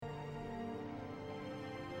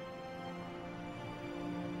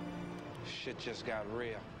shit just got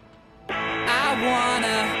real. I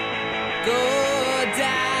wanna go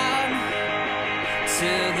down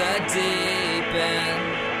to the deep end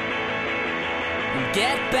and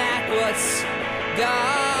get back what's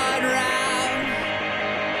gone round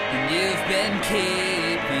and you've been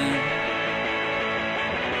keeping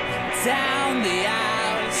down the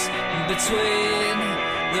aisles between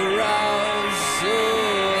the rows.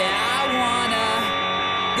 Ooh, yeah, I wanna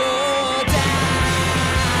go down.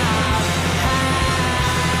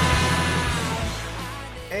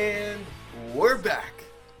 And we're back.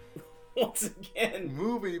 Once again.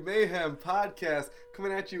 Movie Mayhem Podcast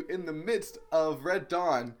coming at you in the midst of Red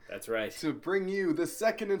Dawn That's right. to bring you the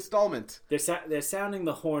second installment. They're sounding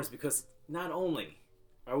the horns because not only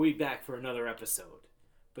are we back for another episode,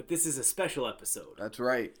 but this is a special episode That's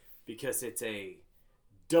right. because it's a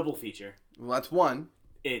double feature. Well, that's one.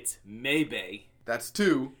 It's Maybe. That's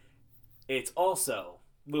two. It's also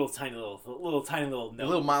little tiny little note, A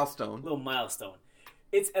little milestone. little milestone.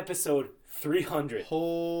 It's episode 300.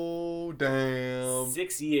 Oh, damn.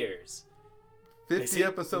 6 years. 50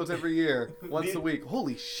 episodes every year, once a week.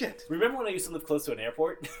 Holy shit. Remember when I used to live close to an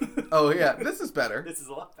airport? Oh, yeah. This is better. This is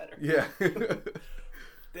a lot better. Yeah.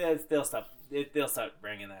 They'll stop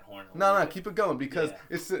bringing that horn. a No, little no, bit. keep it going because Yeah.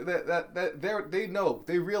 it's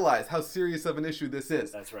they realize how serious of an issue this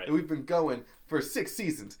is. That's right. And we've been going for 6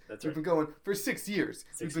 seasons. That's We've right. been going for 6 years.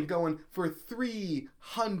 We've been going for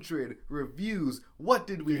 300 reviews. What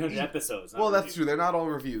did we 300 eat? episodes. Well, that's true. They're not all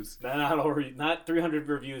reviews. Not 300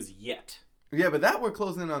 reviews yet. Yeah, but that we're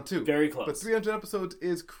closing in on too. Very close. But 300 episodes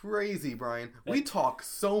is crazy, Brian. We talk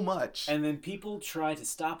so much. And then people try to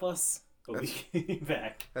stop us, but we came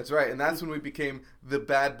back. That's right, and that's when we became the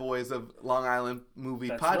bad boys of Long Island movie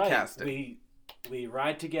That's podcasting. right. We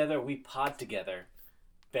ride together, we pod together.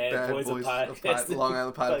 Bad boys of podcasting. Long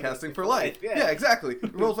Island podcasting for life. Yeah, exactly.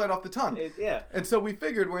 It rolls right off the tongue. Yeah. And so we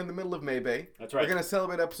figured we're in the middle of Maybe. That's right. We're going to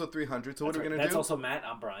celebrate episode 300. So what are we going to do? That's also Matt.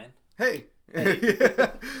 I'm Brian. Hey.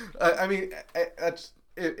 I mean, that's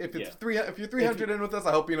if it's Yeah. if you're 300 in with us,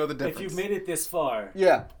 I hope you know the difference. If you've made it this far,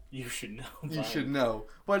 yeah, you should know. you Brian. should know.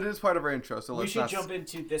 But it is part of our intro, so We let's should not. jump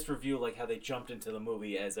into this review like how they jumped into the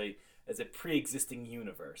movie as a pre-existing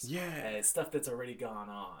universe. Yeah. As stuff that's already gone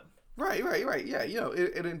on. Right. Yeah, you know,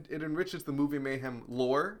 it enriches the movie Mayhem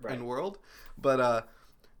lore Right. and world. But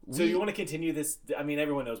So you want to continue this? I mean,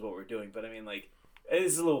 everyone knows what we're doing, but I mean, like, it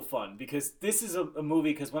is a little fun because this is a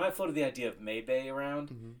movie. Because when I floated the idea of Maybe around,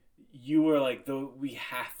 Mm-hmm. you were like, we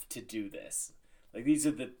have to do this. Like, these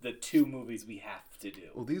are the two movies we have to do.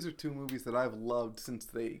 Well, these are two movies that I've loved since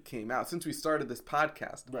they came out. Since we started this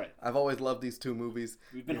podcast, Right. I've always loved these two movies.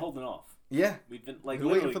 We've been holding off. Yeah, We've been like we're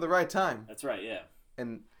waiting literally for the right time, That's right. Yeah.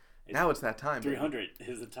 and now it's that time. baby. 300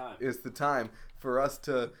 is the time. It's the time for us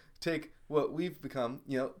to take what we've become,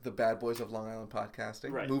 you know, the bad boys of Long Island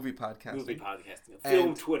podcasting, Right. movie podcasting, Movie podcasting, And-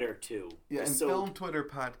 film Twitter too. yeah, and So- film Twitter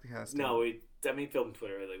podcasting. No, film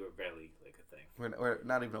Twitter. Like, we're barely like a thing. we're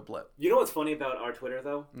not even a blip. You know what's funny about our Twitter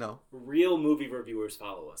though? No, Real movie reviewers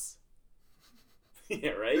follow us.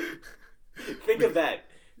 Yeah, right? Think of that.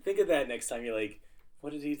 Think of that next time you're like,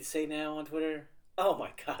 what did he say now on Twitter? Oh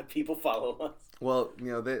my god, people follow us. well,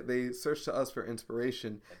 you know, they search to us for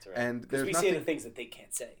inspiration, That's right. and Because there's we nothing. say the things that they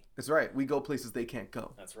can't say. That's right. We go places they can't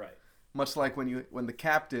go. That's right. Much like when the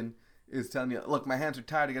captain is telling you, look, my hands are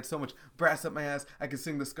tired. I got so much brass up my ass. I can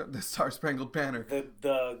sing the Star Spangled Banner.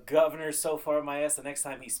 The governor's so far up my ass, the next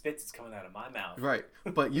time he spits, it's coming out of my mouth. Right.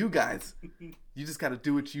 But you guys, you just got to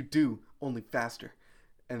do what you do, only faster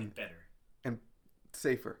and Better.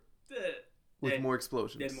 safer with And- more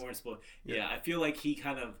explosions. And more explosion. Yeah, I feel like he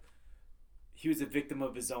was a victim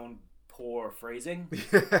of his own poor phrasing.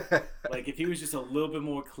 Like, if he was just a little bit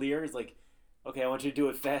more clear, it's like, okay, I want you to do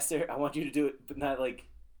it faster. I want you to do it, but not like,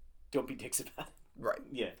 don't be dicks about it. Right.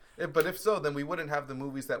 Yeah. But if so, then we wouldn't have the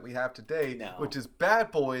movies that we have today, No. which is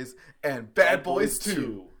Bad Boys and Bad Boys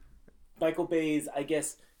 2. Michael Bay's, I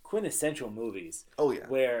guess, quintessential movies. Oh, yeah.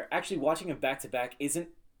 Where actually watching them back to back isn't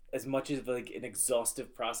as much of like an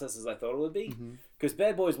exhaustive process as I thought it would be. Mm-hmm. Because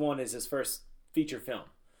Bad Boys 1 is his first feature film.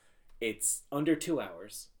 It's under 2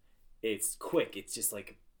 hours. It's quick. It's just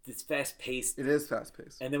like, it's fast paced. It is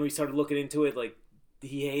fast-paced. And then we started looking into it, like,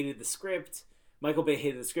 he hated the script. Michael Bay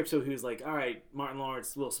hated the script, so he was like, all right, Martin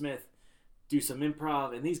Lawrence, Will Smith, do some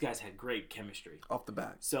improv. And these guys had great chemistry. Off the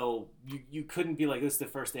bat. So you couldn't be like, this is the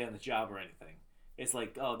first day on the job or anything. It's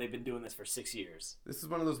like, oh, they've been doing this for 6 years. This is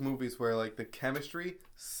one of those movies where, like, the chemistry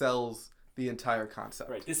sells the entire concept.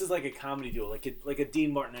 Right. This is like a comedy duo, like a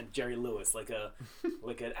Dean Martin and Jerry Lewis, like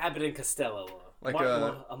an Abbott and Costello, Like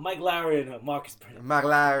a Mike Lowry and a Marcus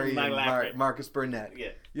Burnett. Marcus Burnett. Yeah.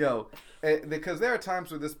 Yo, because there are times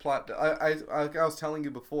where this plot, I was telling you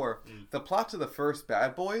before, the plot to the first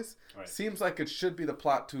Bad Boys seems like it should be the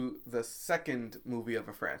plot to the second movie of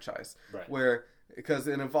a franchise, where because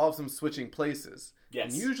it involves them switching places.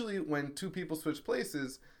 Yes. And usually when two people switch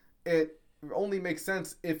places, it only makes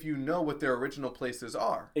sense if you know what their original places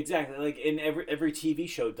are. Exactly. Like in every TV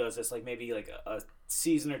show does this, like maybe like a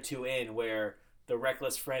season or two in where the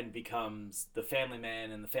reckless friend becomes the family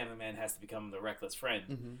man and the family man has to become the reckless friend.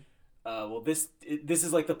 Mm-hmm. Well, this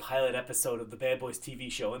is like the pilot episode of the Bad Boys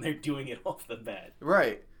TV show, and they're doing it off the bat.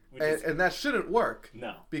 Right. And that shouldn't work.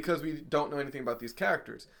 No. Because we don't know anything about these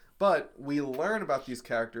characters. But we learn about these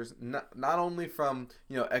characters not only from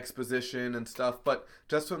exposition and stuff, but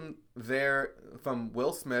just from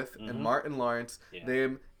Will Smith and Martin Lawrence,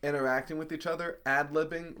 them interacting with each other,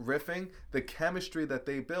 ad-libbing, riffing. The chemistry that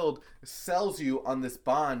they build sells you on this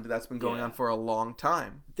bond that's been going on for a long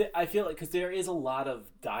time. I feel like because there is a lot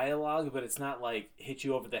of dialogue, but it's not like hit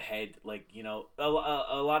you over the head. Like a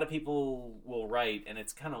lot of people will write, and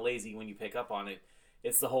it's kind of lazy when you pick up on it.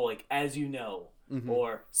 It's the whole like as you know.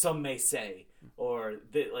 Or some may say,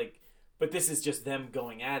 but this is just them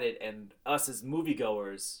going at it, and us as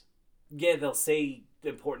moviegoers, they'll say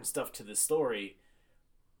important stuff to the story,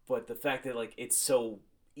 but the fact that like it's so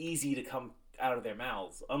easy to come out of their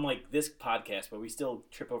mouths, unlike this podcast where we still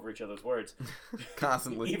trip over each other's words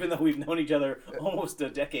constantly, even though we've known each other almost a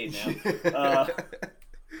decade now.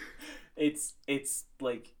 It's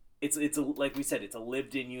like like we said, it's a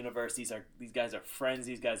lived-in universe. These guys are friends.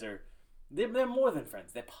 These guys are. They're more than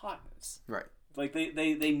friends. They're partners. Right. Like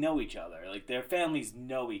they know each other. Like their families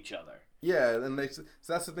know each other. Yeah, and so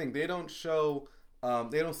that's the thing. They don't show.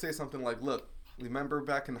 They don't say something like, "Look, remember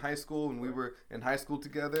back in high school when we were in high school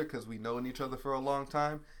together because we known each other for a long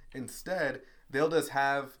time." Instead, they'll just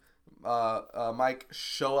have Mike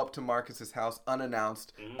show up to Marcus's house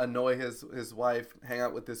unannounced, annoy his wife, hang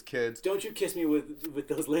out with his kids. Don't you kiss me with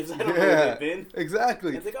those lips? I don't know where they've been. Exactly.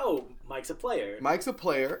 And it's like, oh, Mike's a player. Mike's a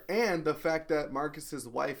player, and the fact that Marcus's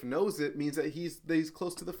wife knows it means that he's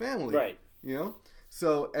close to the family. Right.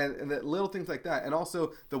 So and the little things like that, and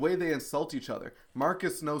also the way they insult each other.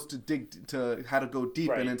 Marcus knows to how to go deep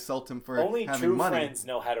and insult him for only having true money. friends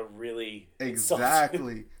know how to really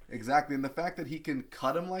exactly. Exactly, and the fact that he can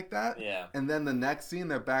cut him like that, and then the next scene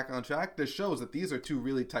they're back on track, this shows that these are two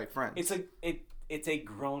really tight friends. It's a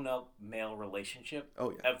grown-up male relationship.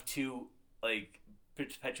 Oh yeah. Of two like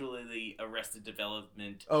perpetually arrested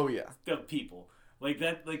development. Oh yeah. Of people like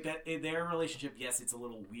that their relationship. Yes, it's a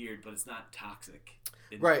little weird, but it's not toxic.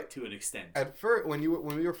 To an extent. At first, when we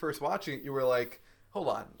were first watching it, you were like, "Hold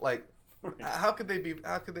on, like." How could they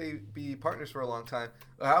be partners for a long time?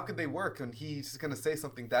 How could they work? And he's just gonna say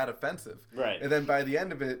something that offensive, right? And then by the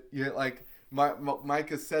end of it, you're like, Mike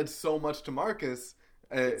has said so much to Marcus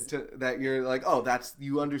that you're like, oh,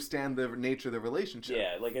 you understand the nature of the relationship.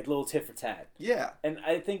 Yeah, like a little tit for tat. Yeah, and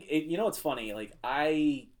I think it's funny. Like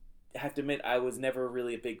I have to admit, I was never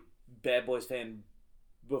really a big Bad Boys fan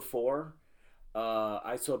before.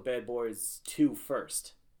 I saw Bad Boys 2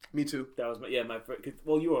 first. Me too. That was my first.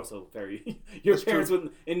 Well, you were also very. Your That's parents were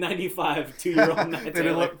in '95. 2-year-old Matt Taylor. They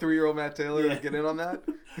didn't let 3-year-old Matt Taylor get in on that.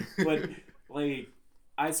 But like,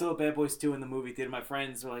 I saw Bad Boys 2 in the movie theater. My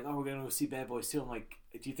friends were like, "Oh, we're gonna go see Bad Boys 2." I'm like,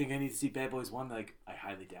 "Do you think I need to see Bad Boys 1?" They're like, I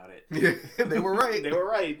highly doubt it. Yeah, they were right. They were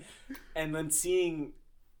right. And then seeing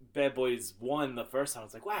Bad Boys 1 the first time, I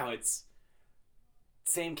was like, "Wow, it's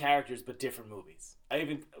same characters but different movies." I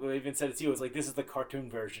even said it to you. It was like, this is the cartoon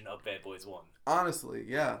version of Bad Boys 1. Honestly,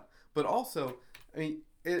 yeah. But also, I mean,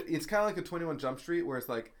 it's kind of like a 21 Jump Street where it's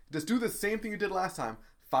like, just do the same thing you did last time.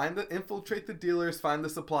 Infiltrate the dealers, find the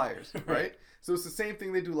suppliers, right? So it's the same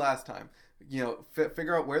thing they do last time.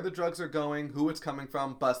 Figure out where the drugs are going, who it's coming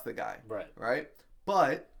from, bust the guy. Right?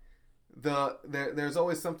 But there's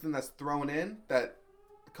always something that's thrown in that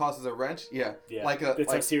causes a wrench. Yeah.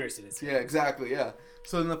 That's how serious it is. Yeah, exactly, yeah.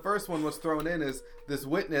 So in the first one, what's thrown in is this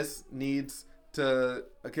witness needs to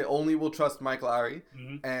only will trust Mike Lowry,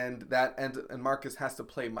 and Marcus has to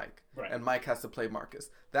play Mike, and Mike has to play Marcus.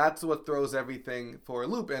 That's what throws everything for a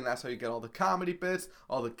loop, and that's how you get all the comedy bits,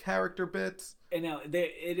 all the character bits. And now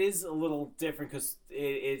it is a little different because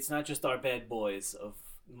it's not just our bad boys of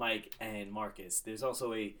Mike and Marcus. There's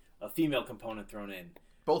also a female component thrown in.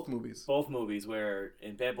 Both movies, where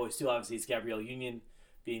in Bad Boys 2, obviously it's Gabrielle Union.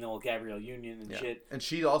 Being old Gabrielle Union and shit. And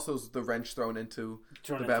she also is the wrench thrown into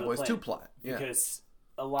the Bad Boys 2 plot. Yeah. Because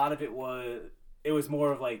a lot of it was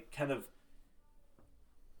more of like kind of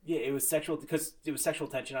Yeah, it was sexual because it was sexual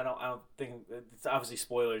tension. I don't think it's obviously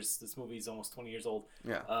spoilers. This movie is almost 20 years old.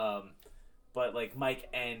 Yeah. But like Mike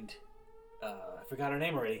and I forgot her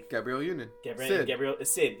name already. Gabrielle Union. Sid.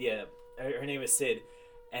 Sid. Yeah, her name is Sid,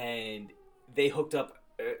 and they hooked up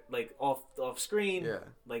like off screen. Yeah.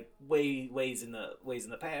 Like ways in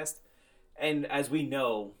the past, and as we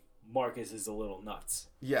know, Marcus is a little nuts.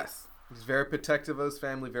 Yes. He's very protective of his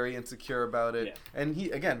family, very insecure about it. Yeah.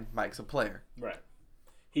 And Mike's a player. Right.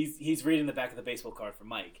 He's reading the back of the baseball card for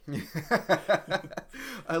Mike.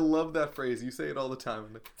 I love that phrase. You say it all the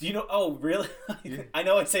time. Do you know? Oh, really? Yeah. I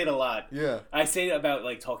know I say it a lot. Yeah. I say it about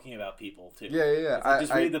like talking about people too. Yeah. Like,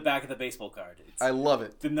 just read the back of the baseball card. I love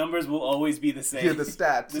it. The numbers will always be the same. Yeah, the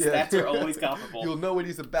stats. The stats are always comparable. You'll know what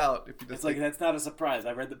he's about if you just. It's like that's not a surprise.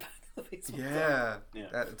 I read the back of the baseball card.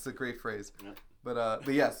 Yeah. It's a great phrase. Yeah. But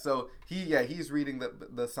yes, so he's reading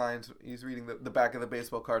the signs. He's reading the back of the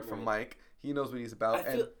baseball card from Mike. He knows what he's about.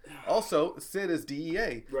 And also, Sid is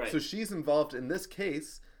DEA. Right. So she's involved in this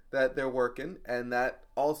case that they're working, and that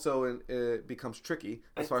also becomes tricky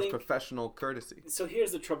as far as professional courtesy. So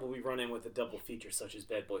here's the trouble we run in with a double feature such as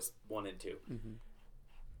Bad Boys 1 and 2. Mm-hmm.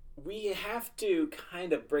 We have to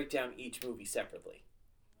kind of break down each movie separately.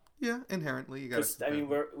 Yeah, inherently. You gotta, I mean,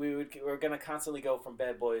 we're going to constantly go from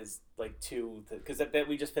Bad Boys like 2, because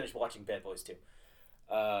we just finished watching Bad Boys 2.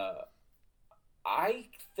 I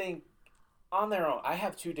think... On their own, I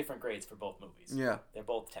have 2 different grades for both movies. Yeah. They're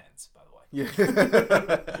both 10s, by the way. Yeah.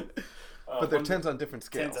 But they're 10s on different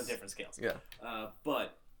scales. 10s on different scales. Yeah.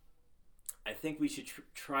 But I think we should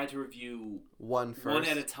try to review one first. One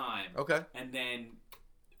at a time. Okay. And then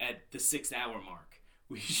at the 6-hour mark,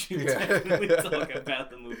 we should Yeah. definitely talk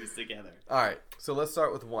about the movies together. All right. So let's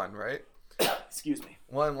start with 1, right? Excuse me.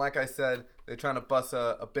 1, like I said, they're trying to bust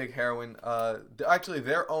a big heroin. Actually,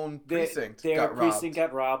 their own precinct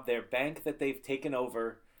got robbed. Their bank that they've taken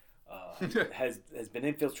over has been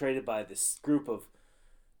infiltrated by this group of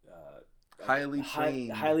highly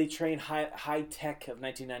trained, high tech of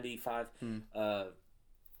 1995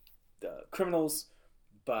 criminals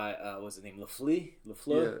by what's his name,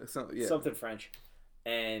 Lafleur, something French,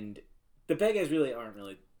 and the bad guys really aren't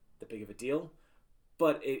really that big of a deal,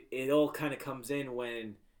 but it all kind of comes in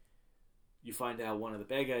when you find out one of the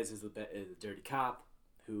bad guys is a dirty cop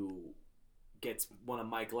who gets one of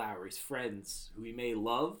Mike Lowry's friends who he may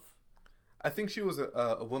love. I think she was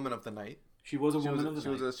a woman of the night. She was a woman of the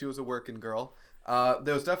night. She was a working girl.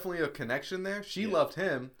 There was definitely a connection there. She loved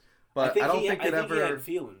him, but I don't think it ever. He had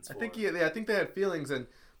feelings. I think they had feelings,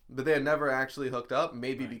 but they had never actually hooked up.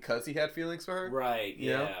 Maybe because he had feelings for her. Right.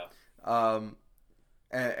 Yeah.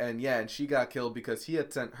 And she got killed because he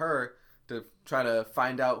had sent her to try to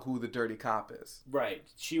find out who the dirty cop is. Right.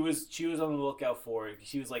 She was on the lookout for it.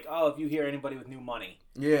 She was like, "Oh, if you hear anybody with new money."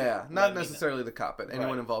 Yeah, not necessarily the cop, but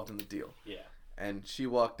anyone involved in the deal. Yeah. And she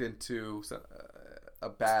walked into a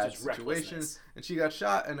bad situation, and she got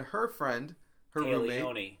shot. And her friend, her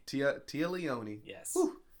roommate, Tia Leone, yes,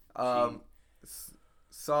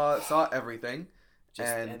 saw everything,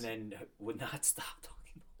 and then would not stop talking.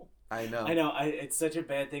 I know. It's such a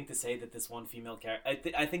bad thing to say that this one female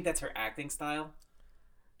character. I think that's her acting style.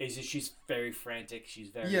 Is that she's very frantic. She's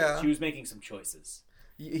very. Yeah. She was making some choices.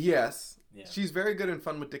 Yes. Yeah. She's very good in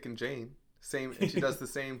Fun with Dick and Jane. Same. And she does the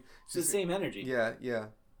same. It's the same energy. Yeah.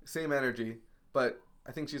 Same energy, but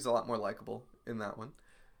I think she's a lot more likable in that one.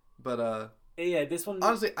 But yeah, this one.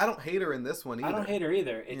 Honestly, I don't hate her in this one either. I don't hate her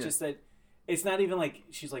either. It's just that it's not even like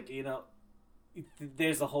she's like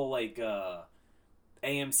there's the whole like.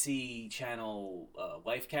 AMC channel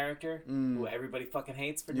wife character who everybody fucking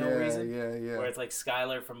hates for no reason. Yeah. Where it's like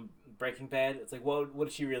Skylar from Breaking Bad. It's like, what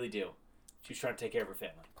did she really do? She was trying to take care of her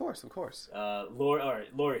family. Of course.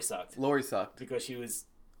 Lori sucked. Lori sucked because she was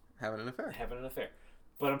having an affair.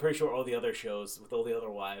 But I'm pretty sure all the other shows with all the other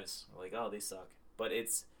wives are like, oh, they suck. But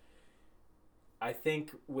I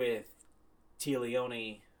think with Tia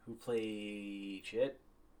Leone, who played it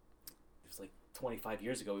was like 25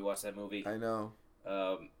 years ago. We watched that movie. I know.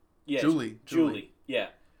 Julie. Yeah,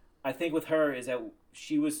 I think with her is that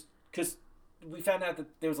she was because we found out that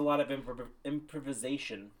there was a lot of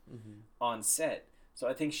improvisation on set. So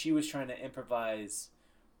I think she was trying to improvise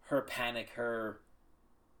her panic,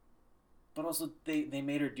 but also they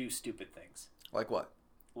made her do stupid things. Like what?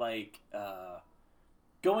 Like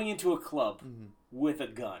going into a club with a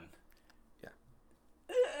gun.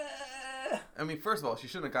 I mean, first of all, she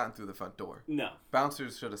shouldn't have gotten through the front door. No.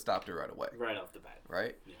 Bouncers should have stopped her right away. Right off the bat.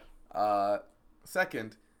 Right? Yeah.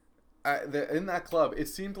 Second, in that club, it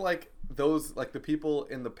seemed like those, like the people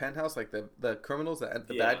in the penthouse, like the criminals,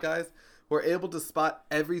 the bad guys, were able to spot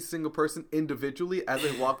every single person individually as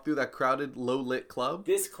they walked through that crowded, low-lit club.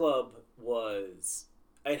 This club was...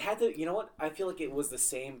 It had to... You know what? I feel like it was the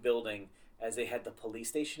same building as they had the police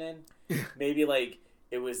station in. Maybe, like,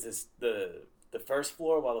 it was the first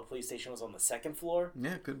floor while the police station was on the second floor.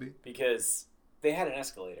 Yeah, it could be. Because they had an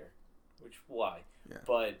escalator. Which, why? Yeah.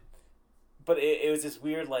 But it was this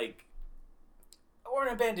weird, like... Or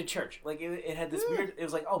an abandoned church. Like, it had this weird... It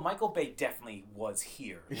was like, oh, Michael Bay definitely was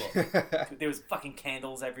here. Look. There was fucking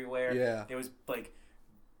candles everywhere. Yeah. There was, like,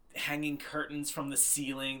 hanging curtains from the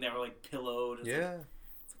ceiling that were, like, pillowed. It's Yeah.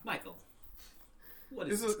 it's like, Michael, what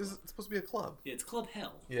is This this? is supposed to be a club. Yeah, it's Club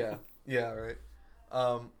Hell. Yeah. Yeah,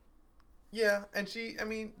 right. Yeah, and she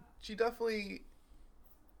definitely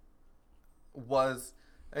was...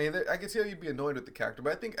 I mean, I could see how you'd be annoyed with the character,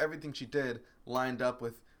 but I think everything she did lined up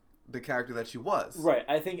with the character that she was. Right.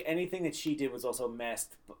 I think anything that she did was also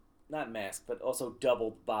not masked, but also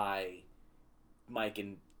doubled by Mike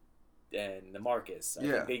and the Marcus.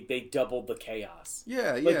 I think they doubled the chaos.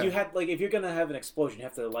 Yeah, Like, yeah. you had, like, if you're gonna have an explosion, you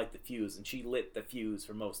have to light the fuse, and she lit the fuse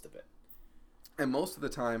for most of it. And most of the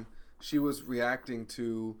time, she was reacting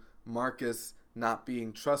to Marcus not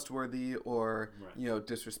being trustworthy or,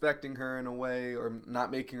 disrespecting her in a way or not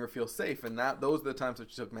making her feel safe. And those are the times that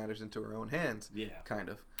she took matters into her own hands. Yeah. Kind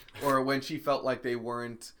of. Or when she felt like they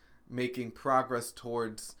weren't making progress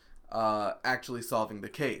towards actually solving the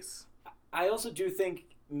case. I also do think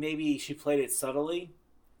maybe she played it subtly,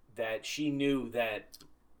 that she knew that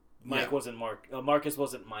Mike wasn't Marcus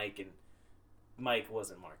wasn't Mike, and Mike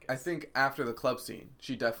wasn't Marcus. I think after the club scene,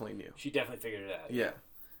 she definitely knew. She definitely figured it out. Yeah.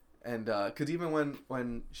 And because even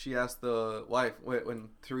when she asked the wife, when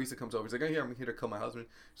Teresa comes over, she's like, "Oh, here, I'm here to kill my husband."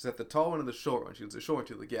 She's at the tall one or the short one. She was the short one.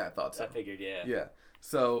 She's like, "Yeah, I thought so." I figured, yeah. Yeah.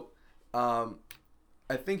 So,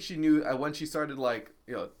 I think she knew when she started, like,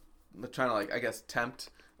 trying to, like, I guess,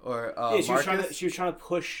 tempt or she Marcus. was trying to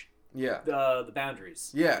push the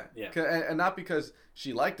boundaries. Yeah. Yeah. And not because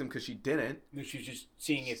she liked him, because she didn't. She was just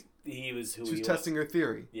seeing if he was who She he was was. testing her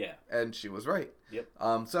theory. Yeah. And she was right. Yep.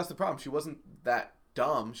 So that's the problem. She wasn't that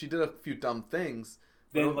dumb. She did a few dumb things.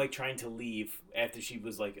 Then, like, trying to leave after she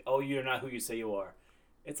was like, "Oh, you're not who you say you are."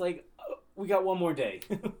 It's like, we got one more day.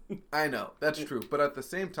 I know. That's true. But at the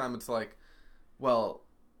same time, it's like, well,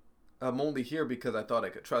 I'm only here because I thought I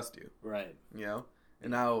could trust you. Right.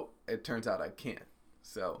 And now it turns out I can't.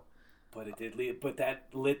 So. But it did lead, but that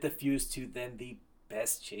lit the fuse to then the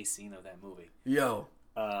best chase scene of that movie. Yo.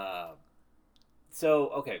 So,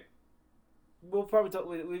 okay. We'll probably talk,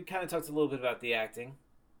 we kind of talked a little bit about the acting.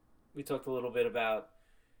 We talked a little bit about,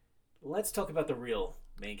 let's talk about the real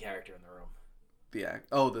main character in the room.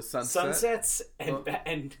 The sunset? Sunsets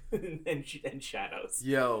and shadows.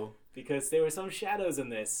 Yo. Because there were some shadows in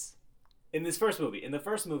this first movie. In the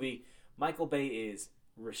first movie, Michael Bay is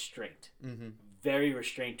restrained. Mm-hmm. Very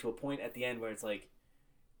restrained to a point at the end where it's like,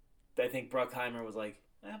 I think Bruckheimer was like,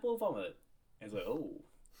 have a little fun with it. And it's like, oh,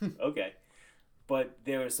 okay. But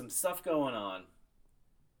there was some stuff going on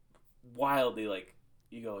wildly, like,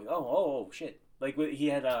 you go, oh, shit. Like, he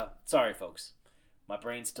had, sorry, folks. My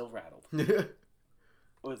brain's still rattled.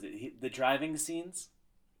 What was it? The driving scenes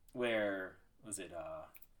where, they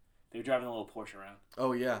were driving a little Porsche around.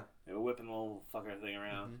 Oh, yeah. They were whipping the little fucker thing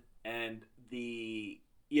around. Mm-hmm. And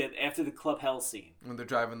after the Club Hell scene. When they're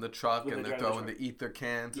driving the truck and they're throwing the ether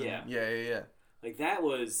cans. Yeah. Yeah. Like, that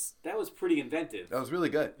was pretty inventive. That was really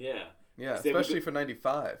good. Yeah. Yeah, especially for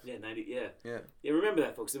 95. Yeah, 90, yeah. Yeah, remember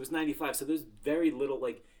that, folks. It was 95, so there's very little,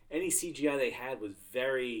 like, any CGI they had was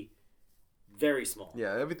very, very small.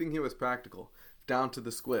 Yeah, everything here was practical, down to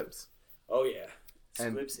the squibs. Oh, yeah.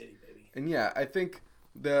 Squib City, baby. And yeah, I think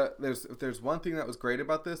if there's one thing that was great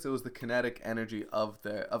about this, it was the kinetic energy of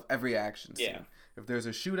every action scene. Yeah. If there's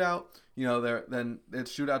a shootout, then the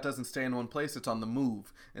shootout doesn't stay in one place, it's on the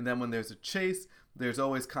move. And then when there's a chase, there's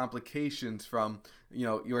always complications from,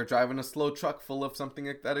 you're driving a slow truck full of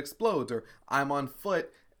something that explodes, or I'm on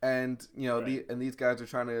foot and, Right. these guys are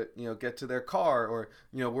trying to, get to their car, or,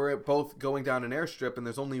 we're both going down an airstrip and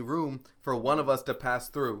there's only room for one of us to pass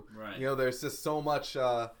through. Right. There's just so much,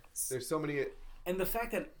 there's so many... And the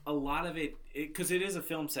fact that a lot of it, because it is a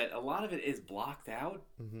film set, a lot of it is blocked out.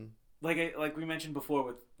 Mm-hmm. Like we mentioned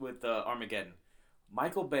before with Armageddon,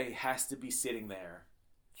 Michael Bay has to be sitting there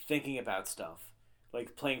thinking about stuff,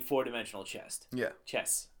 like playing 4-dimensional chess. Yeah.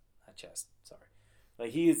 Chess. Not chess, sorry. Like,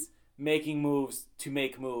 he is making moves to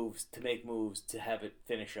make moves to make moves to have it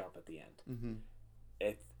finish up at the end.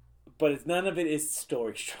 Mm-hmm. But none of it is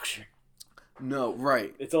story structure. No,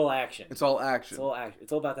 right. It's all action. It's all action. It's all action.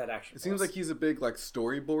 It's all about that action. It seems like he's a big, like,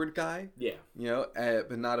 storyboard guy. Yeah.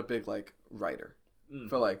 But not a big, like, writer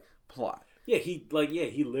for, like, plot. Yeah, he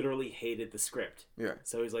literally hated the script. Yeah.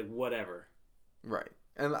 So he's like, whatever. Right.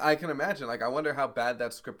 And I can imagine, like, I wonder how bad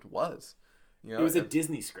that script was. You know, It was a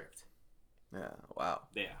Disney script. Yeah. Wow.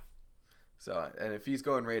 Yeah. So, and if he's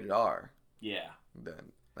going rated R, Yeah.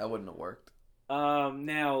 then that wouldn't have worked.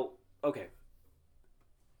 Now, okay.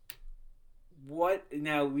 What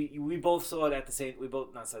now? We both saw it at the same. We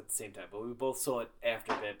both not at the same time, but we both saw it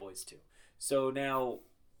after Bad Boys 2. So now,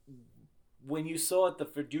 when you saw it,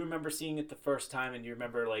 do you remember seeing it the first time, and you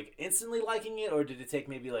remember like instantly liking it, or did it take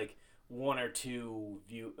maybe like one or two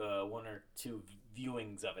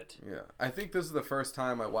viewings of it? Yeah, I think this is the first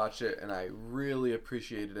time I watched it, and I really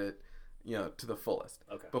appreciated it, you know, to the fullest.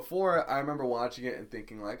 Okay. Before, I remember watching it and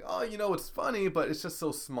thinking like, oh, you know, it's funny, but it's just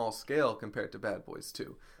so small scale compared to Bad Boys 2.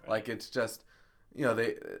 Right. Like, it's just, you know,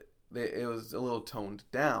 it was a little toned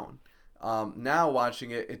down. Now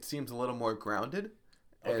watching it, it seems a little more grounded,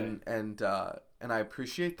 Okay. and I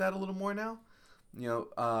appreciate that a little more now. You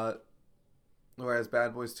know, whereas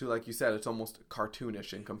Bad Boys 2, like you said, it's almost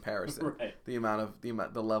cartoonish in comparison. Right.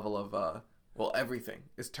 The level of everything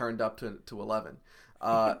is turned up to 11.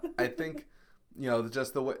 I think, you know,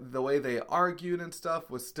 just the way they argued and stuff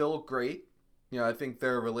was still great. You know, I think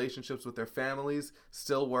their relationships with their families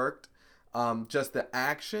still worked. Just the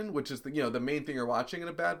action, which is the main thing you're watching in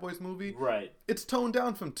a Bad Boys movie, Right. it's toned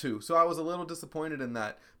down from 2, so I was a little disappointed in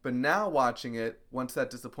that. But now watching it, once that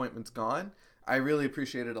disappointment's gone, I really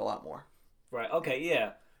appreciate it a lot more. Right. Okay.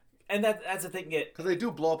 Yeah. And that's the thing. Because they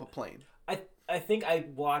do blow up a plane. I think I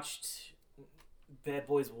watched Bad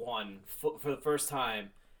Boys 1 for the first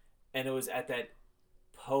time, and it was at that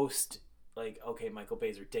post, like, okay, Michael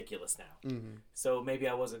Bay's ridiculous now. Mm-hmm. So maybe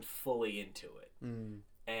I wasn't fully into it. Mm-hmm.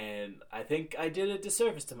 And I think I did a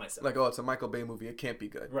disservice to myself. Like, oh, it's a Michael Bay movie, it can't be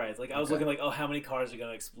good. Right. Like, I was looking like, oh, how many cars are going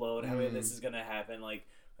to explode? How many of this is going to happen? Like,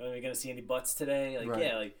 are we going to see any butts today? Like, Right.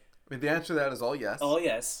 yeah, like... I mean, the answer to that is all yes. Oh,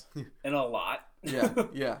 yes. And a lot. Yeah,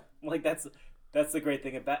 yeah. Like, that's the great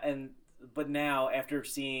thing about... But now, after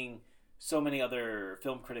seeing so many other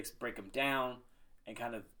film critics break him down, and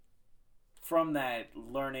kind of from that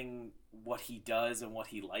learning what he does and what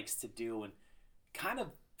he likes to do, and kind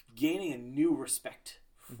of gaining a new respect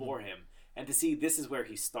for him, and to see this is where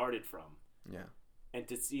he started from, Yeah. and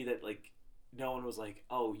to see that, like, no one was like,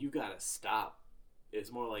 oh, you gotta stop.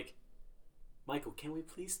 It's more like, Michael, can we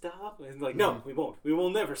please stop? And like, no, we won't. We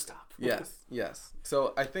will never stop. Yes.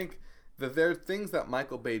 So I think that there are things that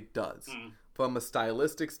Michael Bay does from a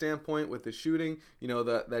stylistic standpoint with the shooting. You know,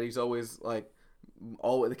 that he's always like,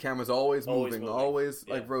 the camera's always moving, always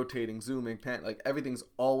like rotating, zooming, like everything's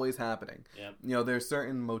always happening. Yeah. You know, there's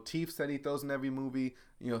certain motifs that he throws in every movie.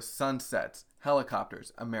 You know, sunsets,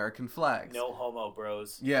 helicopters, American flags. No homo,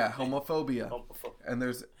 bros. Yeah, homophobia.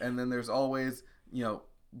 Homophobia. And then there's always, you know,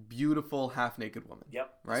 beautiful half-naked woman.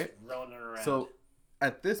 Yep. Right? Just running around. So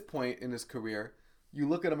at this point in his career, you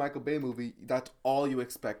look at a Michael Bay movie, that's all you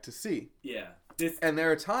expect to see. yeah. And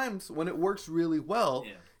there are times when it works really well,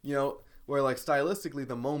 you know, where like stylistically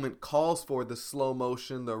the moment calls for the slow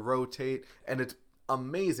motion, the rotate, and it's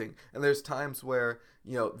amazing. And there's times where,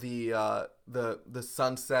 you know, the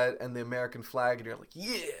sunset and the American flag, and you're like,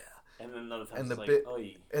 yeah. And then another time And it's the like, bit,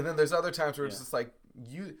 oy. and then there's other times where it's just like,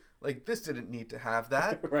 this didn't need to have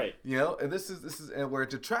that. Right. You know, and this is and where it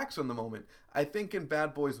detracts from the moment. I think in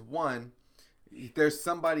Bad Boys 1, there's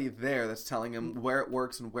somebody there that's telling him where it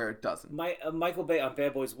works and where it doesn't. Michael Bay on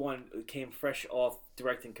Bad Boys 1 came fresh off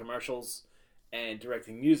directing commercials and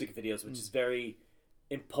directing music videos, which is very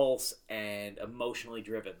impulse and emotionally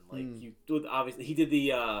driven. Like, obviously, he did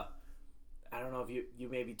the, I don't know if you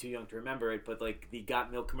may be too young to remember it, but like the Got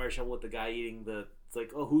Milk commercial with the guy eating it's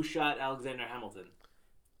like, oh, who shot Alexander Hamilton?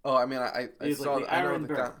 Oh, I mean, I saw. Like I know Aaron the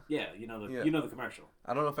Burr. guy. Yeah, you know the commercial.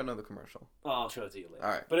 I don't know if I know the commercial. Oh, I'll show it to you later. All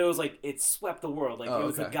right. But it was like it swept the world. Like Oh, it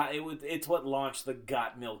was okay. it's what launched the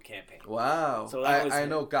Got Milk campaign. Wow. So that was I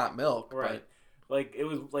know Got Milk. Right. Like it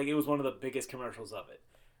was one of the biggest commercials of it.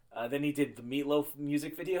 Then he did the Meatloaf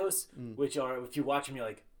music videos, which are, if you watch them, you're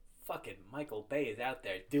like, fucking Michael Bay is out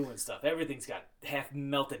there doing stuff. Everything's got half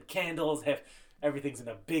melted candles, everything's in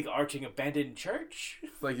a big arching abandoned church.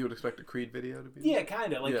 It's like you would expect a Creed video to be. Yeah,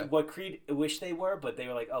 kind of. Like Yeah. what Creed wish they were, but they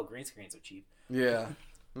were like, oh, green screens are cheap. Yeah.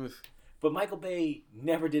 Oof. But Michael Bay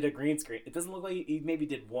never did a green screen. It doesn't look like he maybe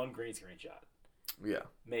did one green screen shot. Yeah.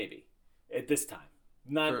 Maybe. At this time.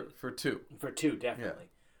 Not For 2. For 2, definitely.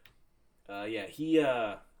 He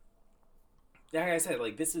like I said,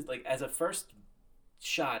 like this is like as a first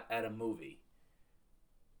shot at a movie.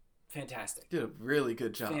 Fantastic. Did a really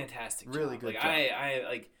good job. Fantastic job. Really good like, job. I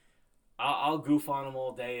like I'll goof on him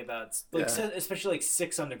all day about like Yeah. especially like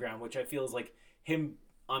Six Underground, which I feel is like him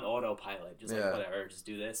on autopilot, just like Yeah. whatever, just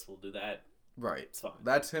do this, we'll do that. Right. It's fine.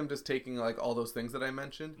 That's him just taking like all those things that I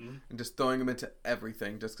mentioned Mhm. and just throwing them into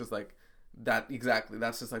everything, just because like that exactly.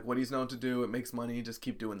 That's just like what he's known to do. It makes money. Just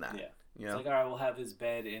keep doing that. Yeah. You It's know. like, all right, we'll have his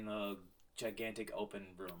bed in a gigantic open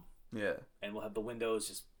room, Yeah. and we'll have the windows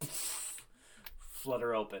just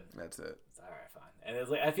flutter open. That's it. It's all right, fine. And it's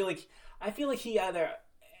like I feel like he either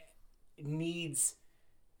needs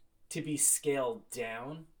to be scaled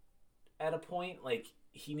down at a point, like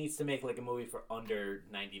he needs to make like a movie for under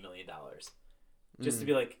 $90 million, just to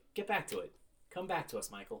be like, get back to it, come back to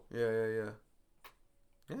us, Michael. Yeah.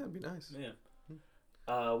 Yeah, it'd be nice.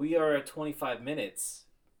 Yeah. We are at 25 minutes.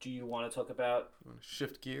 Do you want to talk about? You want to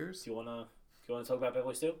shift gears? Do you want to talk about Bad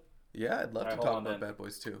Boys 2? Yeah, I'd love Alright, to hold talk on about then. Bad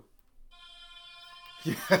Boys 2.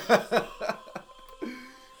 Yeah.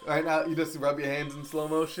 All right, now you just rub your hands in slow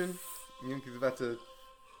motion. You think it's about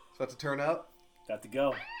to turn up? Got to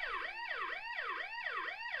go.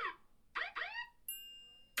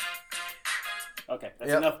 Okay, that's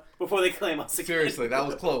Yep. enough. Before they claim us again. Seriously, that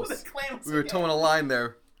was Before close. they claim us We were again. towing a line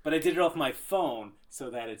there. But I did it off my phone so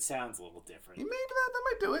that it sounds a little different. Maybe that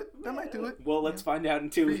might do it. That might do it. Well, let's find out in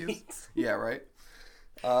 2 Please. weeks. Yeah, right.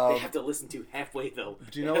 They have to listen to halfway though.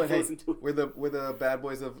 Do you know They what? have Hey, to listen to- we're the bad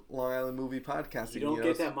boys of Long Island movie podcasting. You don't know?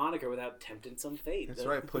 get that moniker without tempting some fate. That's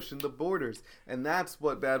right, pushing the borders, and that's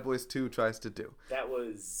what Bad Boys 2 tries to do. That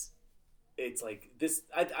was. It's like this.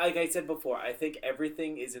 Like I said before, I think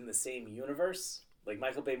everything is in the same universe. Like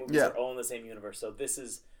Michael Bay movies Yeah. are all in the same universe. So this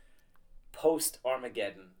is post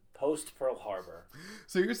Armageddon, post Pearl Harbor.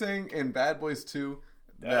 So you're saying in Bad Boys 2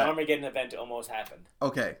 An that Armageddon event almost happened.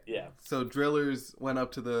 okay, Yeah, so drillers went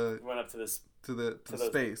up to we went up to this the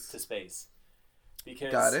space. to space.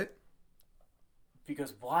 Because Got it?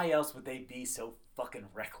 Because why else would they be so fucking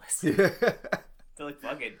reckless? Yeah. They're like,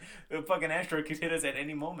 fuck it. The fucking asteroid could hit us at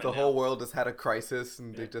any moment. The now. whole world has had a crisis,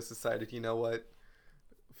 and they Yeah. just decided, you know what?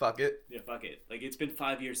 Fuck it. Yeah, fuck it. Like, it's been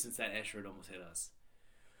 5 years since that asteroid almost hit us.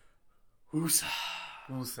 Woosa.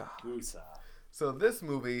 Woosah. Woosa. So this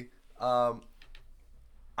movie,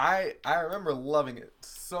 I remember loving it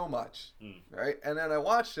so much, right? And then I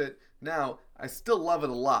watched it. Now I still love it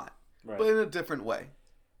a lot, Right. but in a different way.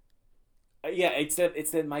 Yeah, it's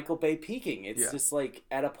that Michael Bay peaking. It's Yeah. just like,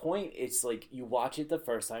 at a point, it's like, you watch it the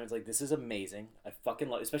first time, it's like, this is amazing. I fucking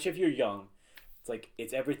love it. Especially if you're young. It's like,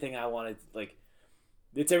 it's everything I wanted. Like,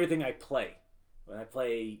 it's everything I play. When I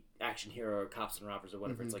play action hero or cops and robbers or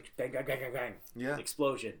whatever, it's like, bang, bang, bang, bang, bang. Yeah.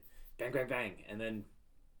 Explosion. Bang, bang, bang. And then,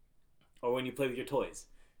 or when you play with your toys,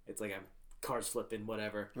 it's like, I'm cars flipping,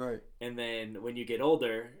 whatever. Right. And then when you get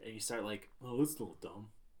older and you start like, oh, this is a little dumb.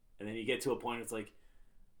 And then you get to a point it's like,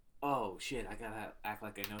 oh shit, I gotta act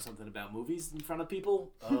like I know something about movies in front of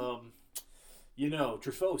people. You know,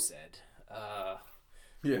 Truffaut said.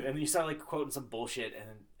 Yeah. And then you start like quoting some bullshit,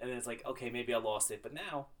 and then it's like, okay, maybe I lost it, but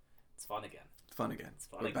now it's fun again. It's fun again.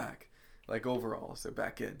 fun We're again. back. Like overalls, they're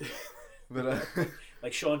back in. But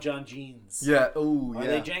Like Sean John jeans. yeah. Oh yeah. Are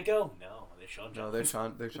they Janko? No, they're Sean John. No,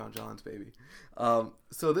 they're Sean John's baby.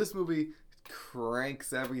 So this movie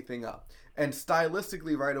cranks everything up, and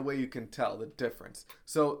stylistically, right away you can tell the difference.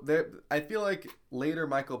 So I feel like later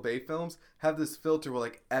Michael Bay films have this filter where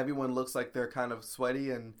like everyone looks like they're kind of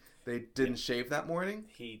sweaty and they didn't shave that morning.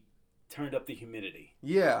 He turned up the humidity.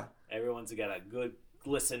 Yeah, Everyone's got a good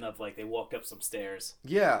glisten of like they walked up some stairs.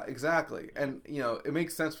 yeah, exactly. And you know it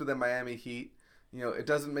makes sense for the Miami Heat. You know it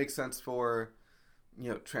doesn't make sense for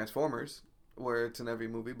Transformers, where it's in every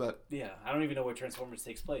movie, but Yeah, I don't even know where Transformers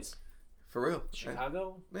takes place. for real,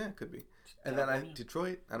 Chicago? yeah, it could be. And then California?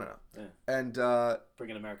 Detroit, I don't know. Yeah. And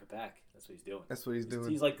Bringing America back. That's what he's doing. that's what he's doing.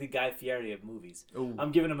 He's like the Guy Fieri of movies. Ooh.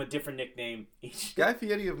 I'm giving him a different nickname each. Guy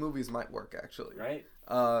Fieri of movies might work actually. Right?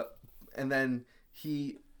 And then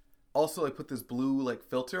he also like put this blue like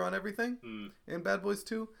filter on everything in Bad Boys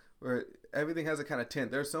 2, where everything has a kind of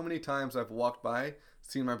tint. There's so many times I've walked by,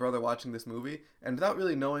 seen my brother watching this movie, and without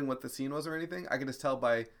really knowing what the scene was or anything, I could just tell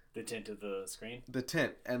by The tint of the screen. the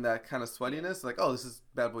tint and that kind of sweatiness, like, oh, this is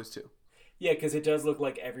Bad Boys 2. Yeah, because it does look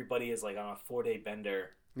like everybody is like on a 4-day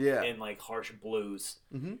bender Yeah. in like harsh blues.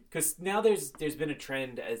 Mhm. Because now there's been a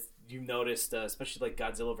trend, as you noticed, especially like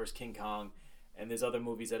Godzilla vs. King Kong, and there's other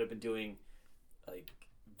movies that have been doing like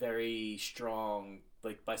very strong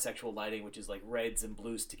like bisexual lighting, which is like reds and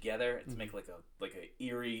blues together to make like a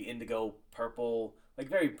eerie indigo purple, like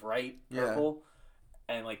very bright Yeah. purple,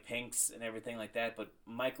 and like pinks and everything like that. But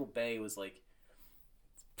Michael Bay was like,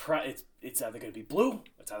 it's either going to be blue,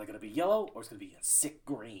 it's either going to be yellow, or it's going to be a sick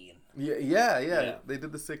green. Yeah. They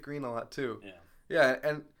did the sick green a lot too. Yeah. Yeah,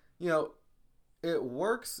 and it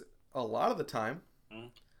works a lot of the time. Mhm.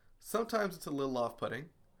 Sometimes it's a little off-putting,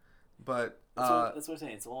 but That's what I'm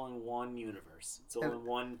saying. It's all in one universe. It's all in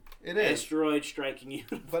one it is. asteroid striking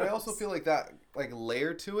universe. But I also feel like that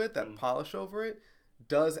layer to it, that polish over it,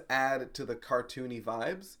 does add to the cartoony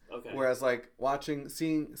vibes. Okay. Whereas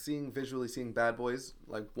seeing visually Bad Boys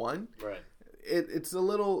 1, right. It's a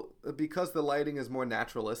little, because the lighting is more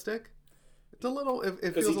naturalistic. It's a little.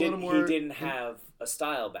 It feels a little more. He didn't have a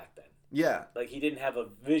style back then. Yeah. Like he didn't have a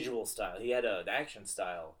visual style. He had an action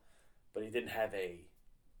style, but he didn't have a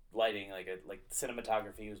lighting like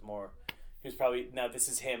cinematography. He was probably now this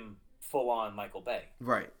is him full on Michael Bay.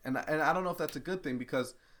 Right, and I don't know if that's a good thing,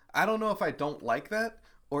 because I don't know if I don't like that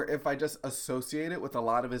or if I just associate it with a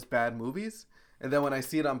lot of his bad movies, and then when I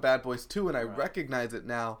see it on Bad Boys 2 and I recognize it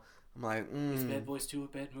now, I'm like, Is Bad Boys 2 a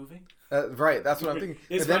bad movie? Right, that's what I'm thinking.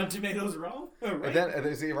 Is Rotten Tomatoes wrong? Right. And then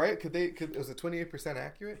is he right? Could was it 28%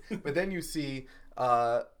 accurate? But then you see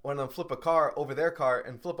one of them flip a car over their car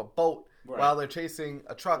and flip a boat while they're chasing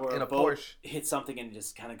a truck in a Porsche. Hits something and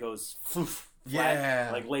just kind of goes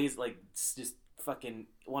flat, lays just fucking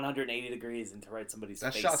 180 degrees into somebody's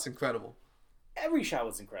face. That shot's incredible. Every shot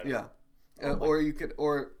was incredible. Yeah,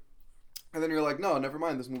 and then you're like, no, never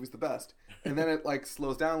mind, this movie's the best. And then it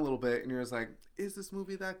slows down a little bit, and you're just like, is this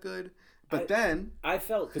movie that good? But then I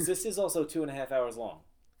felt, because this is also 2.5 hours long.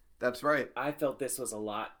 That's right. I felt this was a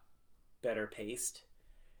lot better paced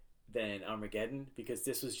than Armageddon, because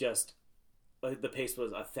this was just the pace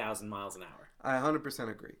was 1,000 miles an hour. I 100%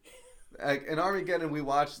 agree. In Armageddon, we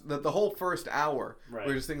watched the whole first hour. Right.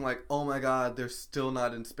 We're just thinking oh my god, they're still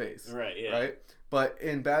not in space. Right. Yeah. Right. But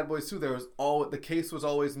in Bad Boys 2, the case was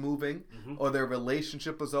always moving, or their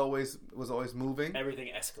relationship was always moving. Everything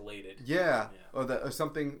escalated. Yeah. Or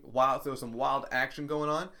something wild. There was some wild action going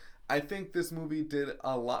on. I think this movie did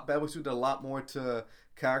a lot. Bad Boys 2 did a lot more to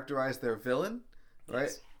characterize their villain, right?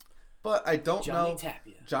 Yes. But I don't know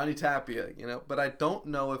Johnny Tapia. But I don't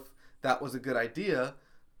know if that was a good idea,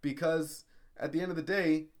 because at the end of the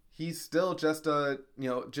day, he's still just a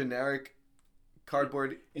generic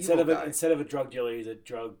cardboard evil guy. Instead of a drug dealer, he's a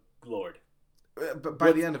drug lord. But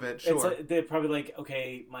by the end of it, sure. They're probably like,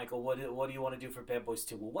 okay, Michael, what do you want to do for Bad Boys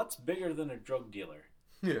 2? Well, what's bigger than a drug dealer?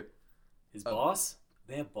 Yeah. His boss?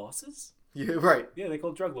 They have bosses? Yeah, right. Yeah, they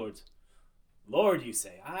call drug lords. Lord, you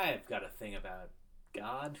say. I've got a thing about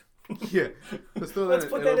God. Yeah. Let's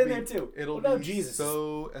put that in there, too. It'll what about be Jesus?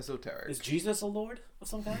 So esoteric. Is Jesus a lord of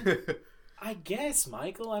some kind? I guess,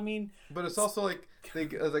 Michael. I mean... But it's also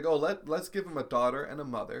let's give him a daughter and a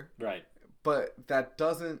mother. Right. But that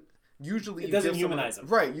doesn't... Usually it doesn't humanize them.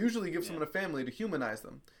 Right. Usually you give someone a family to humanize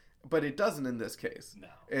them. But it doesn't in this case. No.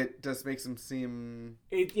 It just makes them seem...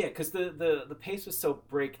 because the pace was so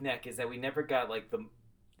breakneck is that we never got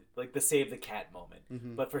the save the cat moment.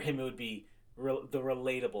 Mm-hmm. But for him it would be the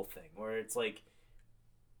relatable thing, where it's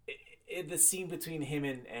the scene between him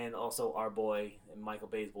and also our boy, and Michael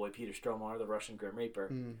Bay's boy, Peter Stormare, the Russian Grim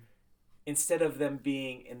Reaper, instead of them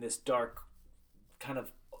being in this dark, kind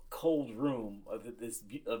of cold room of this,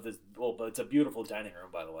 but it's a beautiful dining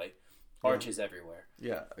room, by the way, arches everywhere.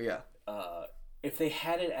 Yeah. If they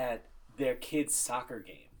had it at their kids' soccer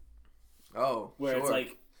game, where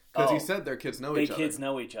it's because he said their kids know each other. Their kids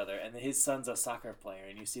know each other, and his son's a soccer player,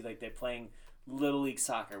 and you see they're playing Little League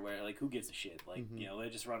soccer, where who gives a shit? They're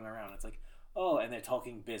just running around. It's and they're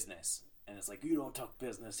talking business, and it's you don't talk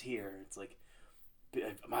business here. It's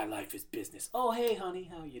my life is business. Oh, hey,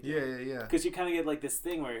 honey, how you doing? Yeah. Because you kind of get this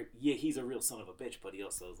thing where he's a real son of a bitch, but he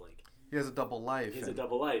also is he has a double life. He has a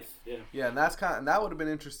double life. Yeah. Yeah, and that would have been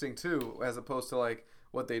interesting too, as opposed to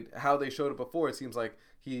how they showed it before. It seems like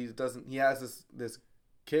he has this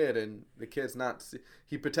kid, and the kid's not.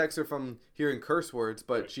 He protects her from hearing curse words,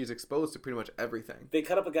 but she's exposed to pretty much everything. They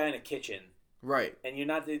cut up a guy in a kitchen, right? And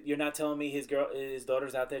you're not telling me his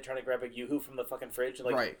daughter's out there trying to grab a yoo-hoo from the fucking fridge,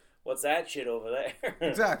 right? What's that shit over there?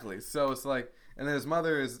 Exactly. So it's and then his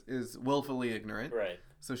mother is willfully ignorant, right?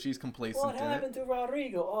 So she's complacent. What happened to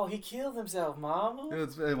Rodrigo? Oh, he killed himself, Mama.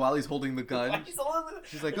 While he's holding the gun,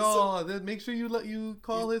 she's like, then make sure you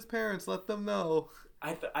call his parents, let them know.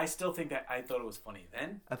 I still think that I thought it was funny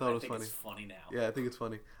then. I thought it was funny. It's funny now. Yeah, I think it's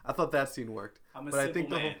funny. I thought that scene worked. I'm a simple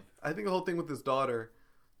man. I think the whole thing with his daughter.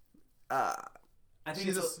 I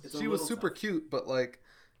think she was super cute, but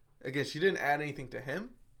again, she didn't add anything to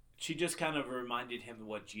him. She just kind of reminded him of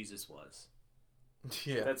what Jesus was.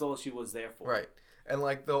 Yeah, that's all she was there for. Right, and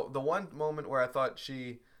the one moment where I thought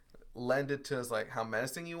she lended to how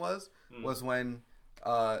menacing he was when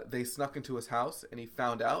they snuck into his house and he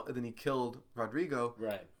found out, and then he killed Rodrigo.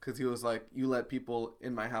 Right. Because he was like, you let people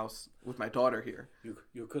in my house with my daughter here.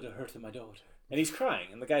 You could have hurt my daughter. And he's crying,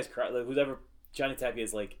 and the guy's crying. Whoever Johnny Tapia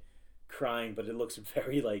is crying, but it looks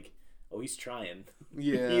very oh, he's trying.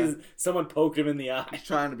 Yeah. Someone poked him in the eye. He's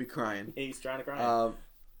trying to be crying. He's trying to cry.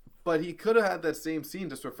 But he could have had that same scene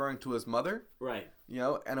just referring to his mother. Right.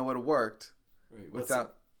 And it would have worked. Right.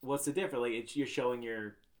 Without. What's the difference? Like, you're showing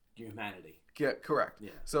your humanity. Yeah, correct.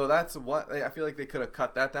 Yeah. So that's what I feel like they could have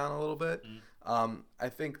cut that down a little bit. I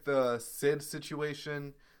think the Sid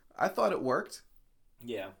situation, I thought it worked.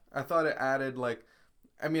 Yeah. I thought it added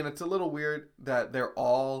it's a little weird that they're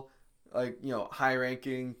all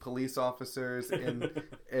high-ranking police officers in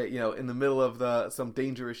in the middle of some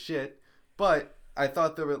dangerous shit. But I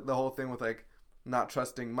thought the whole thing with not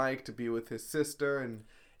trusting Mike to be with his sister and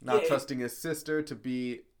not trusting his sister to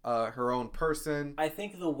be her own person. I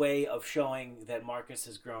think the way of showing that Marcus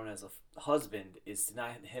has grown as a husband is to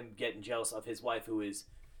not him getting jealous of his wife, who is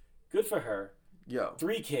good for her.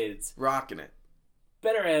 3 kids. Rocking it.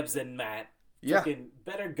 Better abs than Matt. Yeah.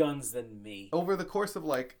 Better guns than me. Over the course of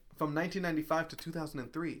from 1995 to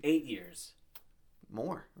 2003. 8 years.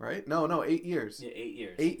 More, right? No, 8 years. Yeah, 8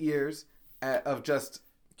 years. 8 years of just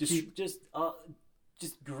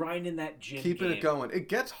grinding that gym. Keeping game. it going. It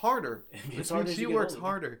gets harder. She works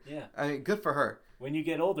harder. Yeah. I mean, good for her. When you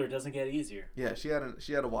get older, it doesn't get easier. Yeah, she had a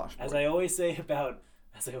washboard. As I always say about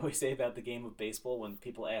the game of baseball, when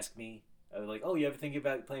people ask me, like, "Oh, you ever think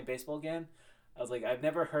about playing baseball again?" I was like, I've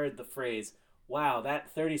never heard the phrase, "Wow,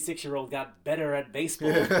 that 36-year-old got better at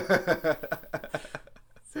baseball." It's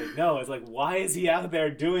like, no, it's like, why is he out there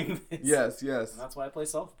doing this? Yes. And that's why I play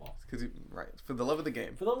softball. Because for the love of the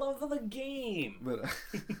game. For the love of the game.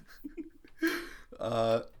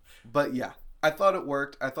 But yeah, I thought it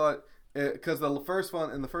worked. I thought because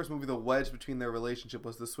in the first movie, the wedge between their relationship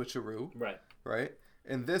was the switcheroo. Right.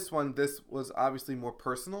 In this one, this was obviously more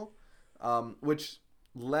personal, which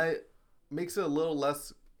makes it a little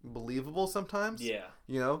less believable sometimes. Yeah.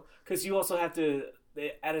 Because you also have to,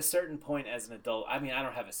 at a certain point as an adult, I mean, I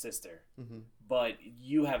don't have a sister, but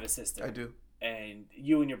you have a sister. I do. And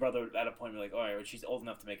you and your brother at a point were like, all right, she's old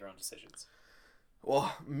enough to make her own decisions.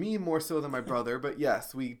 Well, me more so than my brother, but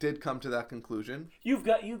yes, we did come to that conclusion.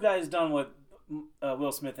 You guys done what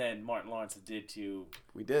Will Smith and Martin Lawrence did to...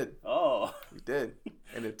 We did. Oh. We did.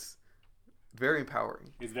 And it's very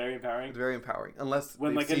empowering. It's very empowering? It's very empowering. Unless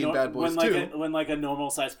when they've seen Bad Boys 2. When a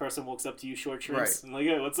normal-sized person walks up to you short shirts and like,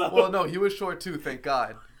 hey, what's up? Well, no, he was short too, thank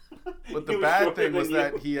God. But the bad thing was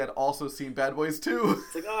that he had also seen Bad Boys 2.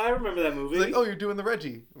 It's like, oh, I remember that movie. It's like, oh, you're doing the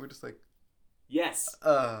Reggie. And we're just like... Yes.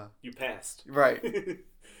 You passed. Right.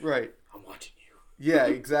 Right. I'm watching you. Yeah,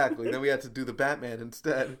 exactly. Then we had to do the Batman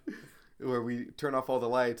instead. Where we turn off all the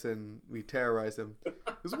lights and we terrorize him. He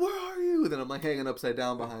goes, where are you? Then I'm hanging upside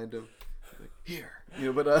down behind him. Like, here.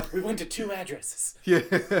 But we went to 2 addresses. Yeah.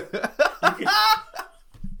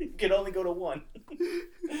 You can only go to 1.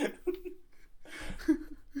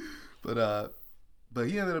 But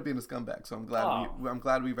he ended up being a scumbag, so I'm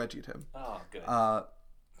glad we Reggie'd him. Oh, good.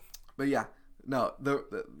 But yeah, no,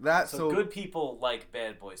 so good people like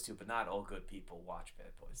Bad Boys 2, but not all good people watch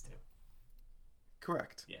Bad Boys 2.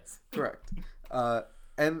 Correct. Yes. Correct.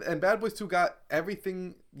 And Bad Boys 2 got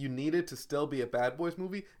everything you needed to still be a Bad Boys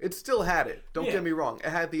movie. It still had it. Don't get me wrong. It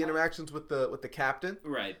had the interactions with the captain.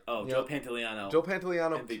 Right. Oh, Joe Pantoliano. Joe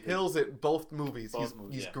Pantoliano MVP. Kills it both movies.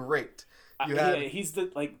 He's great. He's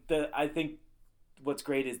I think what's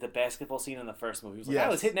great is the basketball scene in the first movie. He was like, I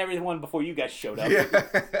was hitting everyone before you guys showed up.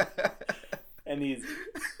 Yeah. And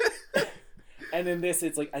and in this,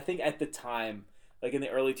 it's like, I think at the time, like in the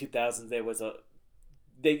early 2000s, there was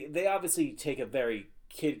they obviously take a very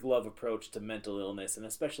kid glove approach to mental illness, and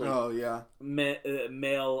especially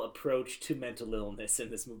male approach to mental illness in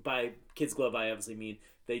this movie. By kids glove, I obviously mean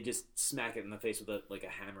they just smack it in the face with a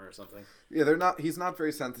hammer or something. Yeah, he's not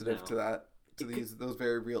very sensitive to that. To those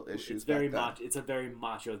very real issues. It's very macho. It's a very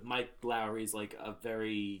macho. Mike Lowry's like a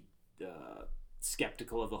very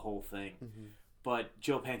skeptical of the whole thing, but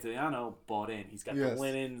Joe Pantoliano bought in. He's got the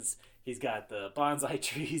linens. He's got the bonsai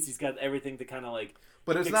trees. He's got everything to kind of like.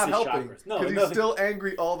 But it's not helping because he's still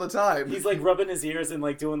angry all the time. He's like rubbing his ears and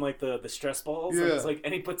like doing like the stress balls. Yeah.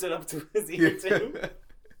 And he puts it up to his ear too.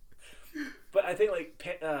 But I think like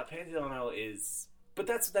Pantoliano is. But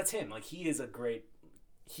that's him. Like he is a great.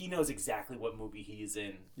 He knows exactly what movie he's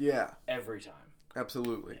in. Yeah. Every time.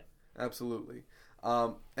 Absolutely. Yeah. Absolutely.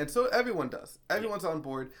 And so everyone does. Everyone's on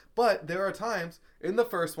board. But there are times in the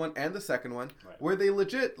first one and the second one where they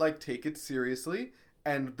legit like take it seriously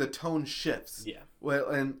and the tone shifts. Yeah. Well,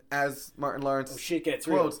 and as Martin Lawrence shit gets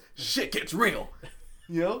quotes, real. Shit gets real.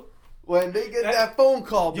 When they get that phone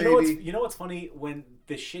call, baby. You know what's funny? When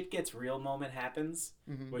the shit gets real moment happens,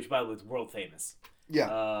 which by the way is world famous.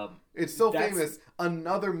 Yeah. It's so famous.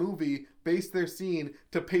 Another movie based their scene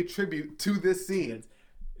to pay tribute to this scene.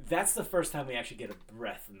 That's the first time we actually get a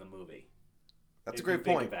breath in the movie. That's a If great you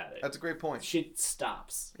think point. about it. That's a great point. Shit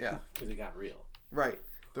stops. Yeah. Because it got real. Right.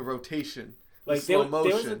 The rotation. Like the slow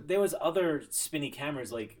motion. there was other spinny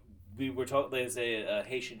cameras. Like we were talking, there's a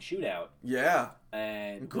Haitian shootout, Yeah.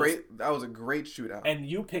 and Great. That was a great shootout. And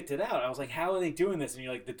you picked it out. I was like, how are they doing this? And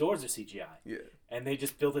you're like, the doors are CGI. Yeah. And they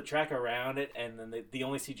just built a track around it, and then the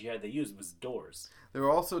only CGI they used was doors. There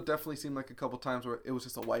also definitely seemed like a couple times where it was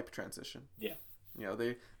just a wipe transition. Yeah. You know,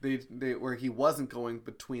 they where he wasn't going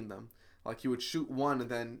between them. Like he would shoot one and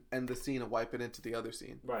then end the scene and wipe it into the other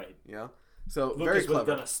scene. Right. You know? So Lucas very clever. would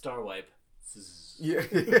have done a star wipe. Yeah.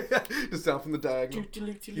 Just down from the diagonal.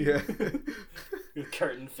 Yeah.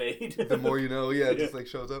 Curtain fade. The more you know, yeah, it just like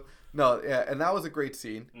shows up. No, yeah, and that was a great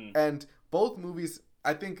scene. And both movies,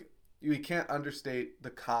 I think we can't understate the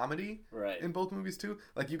comedy right. in both movies too.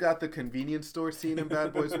 Like you got the convenience store scene in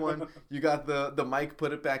Bad Boys 1. You got the Mike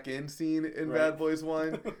put it back in scene in Right. Bad Boys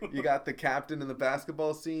 1. You got the captain in the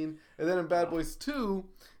basketball scene. And then in Bad Boys 2,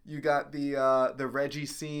 you got the Reggie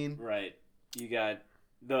scene. Right. You got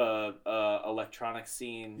the electronics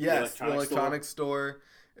scene. Yes, the electronics store.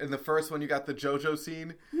 In the first one, you got the JoJo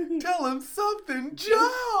scene. Tell him something,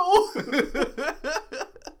 Joe!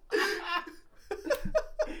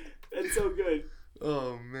 That's so good.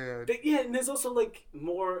 Oh, man. Yeah, and there's also like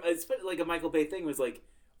more, it's like a Michael Bay thing was like,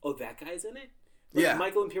 oh, that guy's in it? Like Yeah.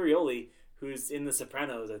 Michael Imperioli, who's in The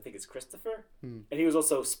Sopranos, I think it's Christopher. And he was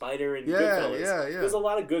also Spider in Yeah, Goodfellas. yeah, yeah. There's a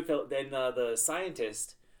lot of Goodfellas. Then the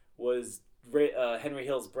scientist was Henry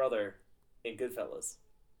Hill's brother in Goodfellas.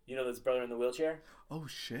 You know this brother in the wheelchair? Oh,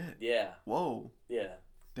 shit. Yeah. Whoa. Yeah.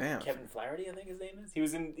 Damn. Kevin Flaherty, I think his name is. He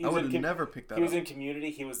was in. I would have never picked that He was up. in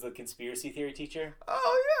Community. He was the conspiracy theory teacher.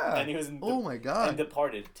 Oh, yeah. And he was in. Oh, my God. And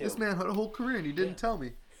Departed too. This man had a whole career and he didn't tell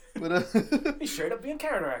me. But He's straight up being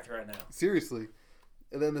character actor right now. seriously.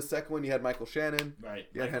 And then the second one, you had Michael Shannon. Right.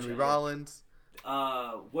 You had Michael Henry Shannon. Rollins.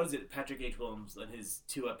 What is it? Patrick H. Willems in his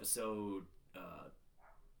 2-episode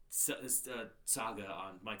saga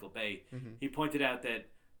on Michael Bay. He pointed out that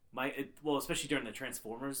especially during the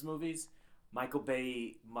Transformers movies, Michael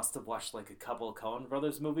Bay must have watched like a couple of Coen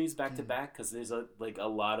Brothers movies back to back because there's a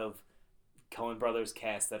lot of Coen Brothers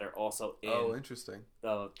cast that are also in Oh, interesting.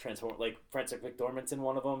 the Transformers. Like Francis McDormand's in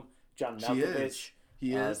one of them. John She Malkovich. is.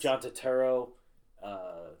 He is. John Turturro.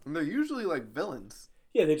 And they're usually like villains.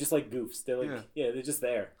 Yeah, they're just like goofs. They're like, Yeah. they're just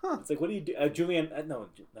there. Huh. It's like, what do you do? Julianne, no,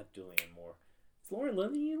 not Julianne Moore. Is Lauren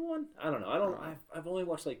Lilly in one? I don't know. I've only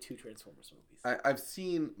watched like 2 Transformers movies. I've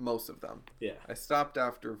seen most of them. Yeah, I stopped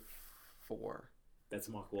after 4. that's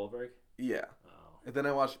Mark Wahlberg. Yeah. Oh, And then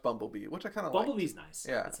I watched Bumblebee, which I kind of liked. Bumblebee's nice.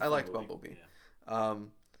 Yeah, That's a I fun liked movie. Bumblebee. Yeah.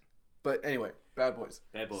 But anyway, Bad Boys.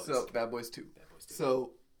 Bad Boys. So Bad Boys 2. Bad Boys 2.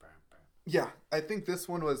 So Burn. yeah, I think this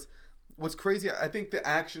one what's crazy. I think the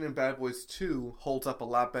action in Bad Boys 2 holds up a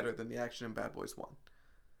lot better than the action in Bad Boys 1.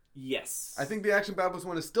 Yes. I think the action in Bad Boys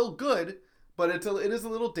 1 is still good, but it is a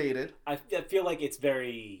little dated. I feel like it's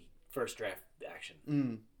very first draft action.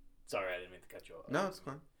 Mm. Sorry, I didn't mean to cut you off. No, it's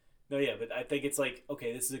fine. No, yeah, but I think it's like,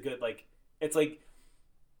 okay, this is a good, like, it's like,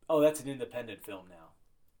 oh, that's an independent film now.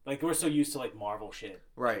 Like, we're so used to, like, Marvel shit.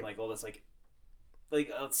 Right. And, like, all this, like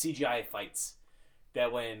CGI fights.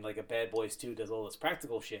 That when, like, a Bad Boys 2 does all this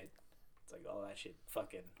practical shit, it's like, oh, that shit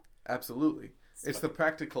fucking... Absolutely. It's the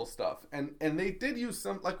practical stuff. And they did use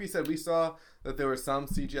some, like we said, we saw that there were some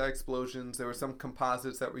CGI explosions, there were some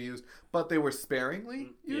composites that were used, but they were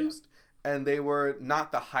sparingly used, and they were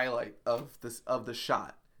not the highlight of the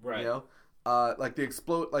shot. Right. You know? Like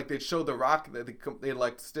they'd show the rocket, they'd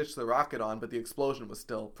like stitch the rocket on, but the explosion was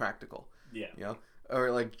still practical. Yeah. You know?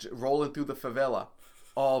 Or like rolling through the favela,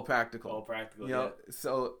 all practical. All practical, You know?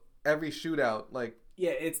 So every shootout, like...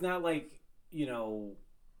 Yeah, it's not like, you know...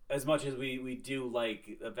 As much as we do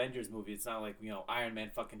like Avengers movie, it's not like, you know, Iron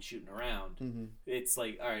Man fucking shooting around. Mm-hmm. It's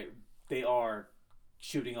like, all right, they are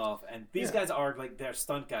shooting off, and these guys are like, they're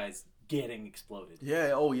stunt guys getting exploded.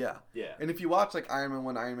 Yeah, oh yeah. Yeah. And if you watch like Iron Man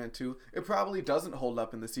 1, Iron Man 2, it probably doesn't hold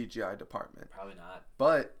up in the CGI department. Probably not.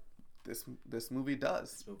 But this movie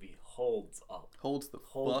does. This movie holds up. Holds the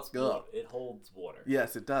fuck up. It holds water.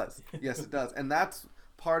 Yes, it does. Yes, it does. And that's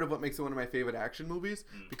part of what makes it one of my favorite action movies,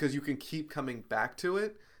 because you can keep coming back to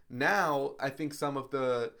it. Now, I think some of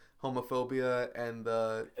the homophobia and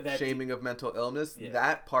the shaming of mental illness,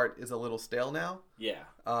 that part is a little stale now. Yeah.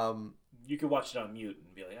 You could watch it on mute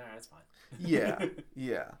and be like, all right, that's fine. Yeah,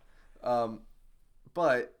 yeah.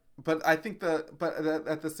 But I think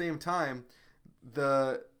at the same time,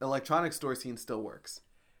 the electronic store scene still works,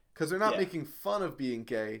 because they're not making fun of being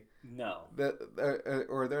gay. No.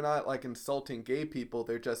 Or they're not like insulting gay people.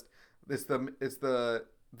 They're just it's the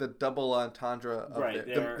the double entendre of Right,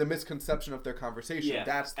 the misconception of their conversation. Yeah,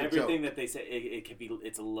 That's the everything joke. that they say, it can be.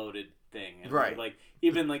 It's a loaded thing, and Right. Like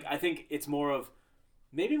even like I think it's more of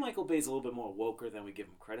maybe Michael Bay's a little bit more woker than we give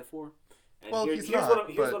him credit for. And Well, here's he's not,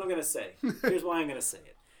 what I'm gonna say. Here's why I'm gonna say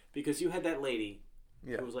it, because you had that lady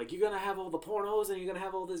Yeah. who was like, "You're gonna have all the pornos and you're gonna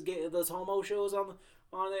have all those homo shows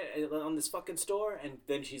on this fucking store," and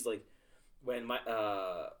then she's like, when Mike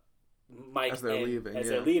As they're leaving, as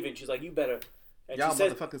yeah. they're leaving, she's like, "You better." And Y'all she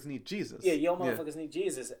says, motherfuckers need Jesus. "Yeah, y'all motherfuckers need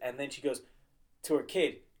Jesus." And then she goes to her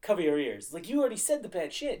kid, "Cover your ears." It's like, you already said the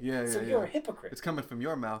bad shit. Yeah, So yeah, you're yeah. a hypocrite. It's coming from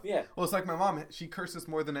your mouth. Yeah. Well, it's like my mom. She curses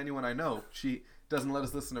more than anyone I know. She doesn't let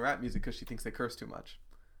us listen to rap music because she thinks they curse too much.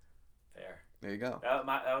 Fair. There you go. That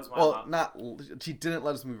was my Well, mom. she didn't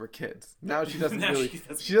let us when we were kids. Now she doesn't Now really. she She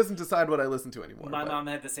doesn't. doesn't decide what I listen to anymore. My but- mom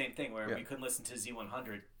had the same thing where Yeah. we couldn't listen to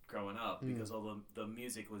Z100 growing up because all the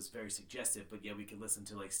music was very suggestive, but yeah, we could listen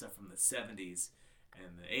to like stuff from the 70s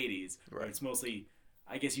and the 80s. Where Right. it's mostly,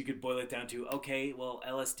 I guess you could boil it down to, okay, well,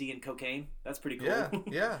 LSD and cocaine, that's pretty cool. Yeah,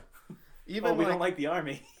 yeah. Even Oh, we like, don't like the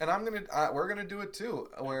army. and we're gonna do it too.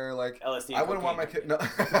 Where like LSD. I wouldn't want my kid. No,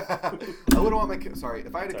 I wouldn't want my kid. Sorry,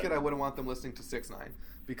 if I had a Sorry. kid, I wouldn't want them listening to 6ix9ine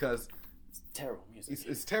because It's terrible music.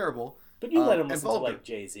 it's terrible. But you let them and listen to vulgar. like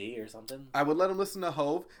Jay-Z or something. I would let him listen to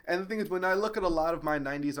Hove. And the thing is, when I look at a lot of my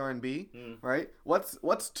 '90s R&B, right?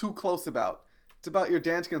 What's Too Close about? It's about you're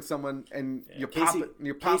dancing with someone and you're popping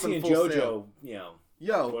Casey and full JoJo, sail. you know,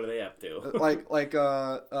 Yo, what are they up to? like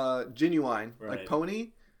Genuine, Right. like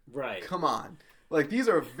Pony. Right. Come on, like these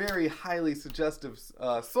are very highly suggestive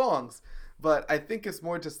songs, but I think it's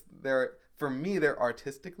more just for me they're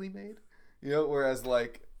artistically made, you know. Whereas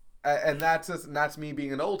like, and that's me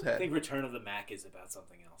being an old I head. think Return of the Mac is about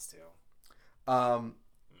something else too.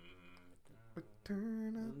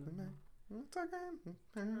 Return of the Mac.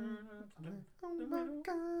 Oh my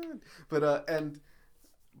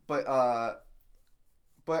God.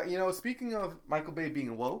 But you know, speaking of Michael Bay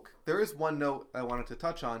being woke, there is one note I wanted to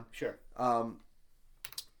touch on, Sure.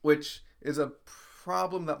 which is a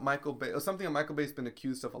problem that something that Michael Bay's been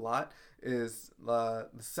accused of a lot, is the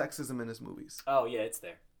sexism in his movies. Oh yeah, it's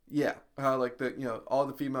there. Yeah, like all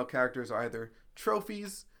the female characters are either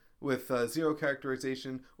trophies with zero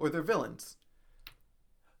characterization, or they're villains.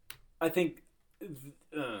 I think.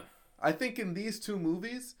 I think in these two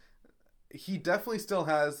movies, he definitely still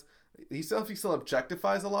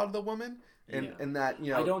objectifies a lot of the women, and that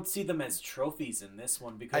I don't see them as trophies in this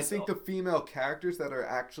one because I think the female characters that are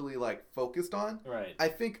actually like focused on, right. I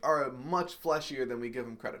think are much fleshier than we give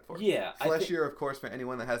them credit for. Yeah, fleshier, of course, for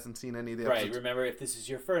anyone that hasn't seen any of the right. episodes. Remember, if this is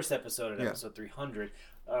your first episode, at episode 300,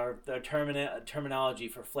 the terminology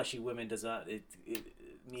for fleshy women does not mean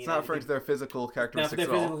It's not referring to their physical now, characteristics their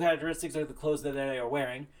at all. physical characteristics are the clothes that they are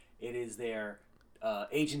wearing. It is their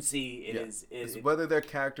agency. It is It's whether their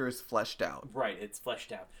character is fleshed out. right. It's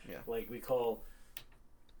fleshed out. Yeah. Like we call.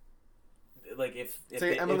 Like if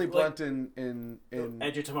Say Emily Blunt in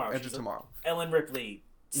Edge of Tomorrow. Edge of Tomorrow. Ellen Ripley.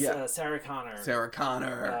 Yeah. Sarah Connor. Sarah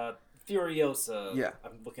Connor. Furiosa. Yeah.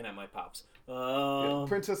 I'm looking at my pops.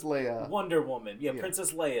 Princess Leia. Wonder Woman. Yeah, Yeah.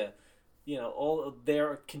 Princess Leia. You know, all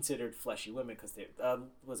they're considered fleshy women because they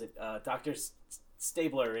Dr.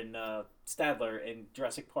 Stabler and Stadler in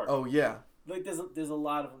Jurassic Park. Oh yeah. Like there's a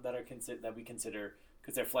lot of them that we consider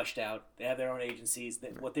because they're fleshed out. They have their own agencies.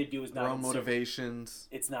 What they do is Their not own in motivations.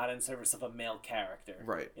 it's not in service of a male character.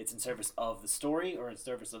 Right. It's in service of the story or in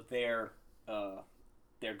service of their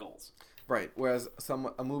goals. Right. Whereas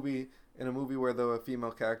a movie where the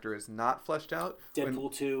female character is not fleshed out.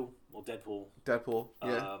 Deadpool 2. Well, Deadpool. Deadpool.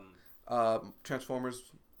 Yeah. Transformers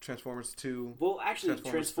 2. Well, actually,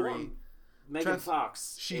 Transformers Transform. 3. Megan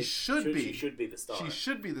Fox. She should be. She should be the star. She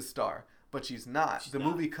should be the star, but she's not. The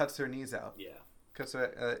movie cuts her knees out. Yeah. Cuts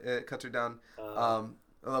her down.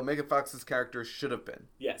 Megan Fox's character should have been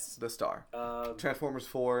Yes. the star. Transformers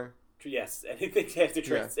 4. Yes. Anything after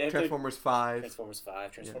Transformers 5. Transformers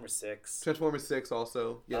 5. Transformers 6. Transformers 6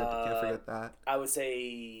 also. Yeah, can't forget that. I would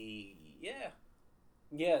say, yeah.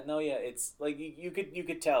 Yeah, no, yeah. It's like you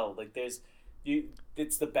could tell like it's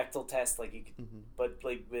the Bechdel test like you could, but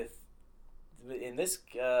like in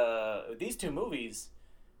these two movies,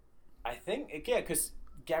 I think because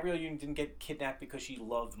Gabrielle Union didn't get kidnapped because she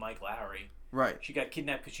loved Mike Lowry. Right. She got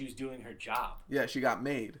kidnapped because she was doing her job. Yeah, she got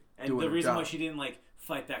made. And doing the her reason job. why she didn't like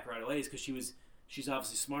fight back right away is because she's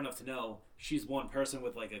obviously smart enough to know she's one person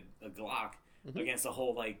with like a Glock against a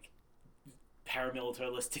whole like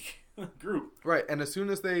paramilitaristic group. Right, and as soon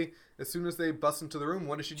as they bust into the room,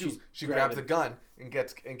 what does she do? She grabs a gun and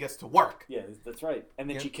gets to work. Yeah, that's right. And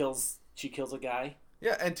then she kills a guy.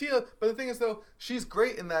 Yeah, and Tia, but the thing is though, she's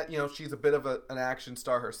great in that she's a bit of an action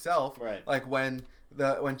star herself. Right. Like when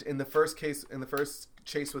when in the first chase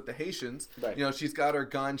with the Haitians, Right. you know, she's got her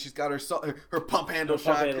gun, she's got her pump handle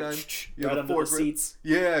Pump shotgun, handle, you know, right the under the fork seats.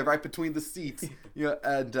 yeah, right between the seats, yeah,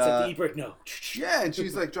 and It's like the e-brake, no. yeah, and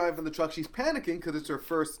she's like driving the truck, she's panicking because it's her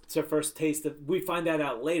first. It's her first taste of. We find that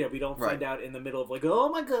out later. We don't find Right. out in the middle of like, oh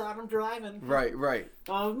my god, I'm driving. Right.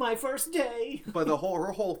 On my first day. But her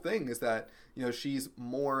whole thing is that, you know, she's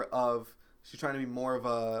trying to be more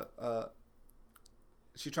of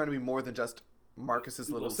she's trying to be more than just Marcus's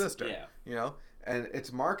little sister. Yeah. You know? And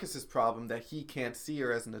it's Marcus's problem that he can't see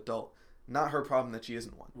her as an adult, not her problem that she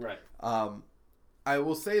isn't one. Right. I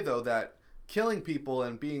will say though that killing people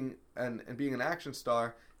and being an action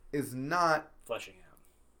star is not Fleshing out.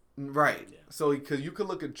 right. Yeah. So because you could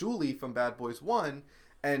look at Julie from Bad Boys 1,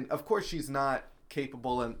 and of course she's not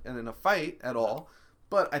capable in a fight at all,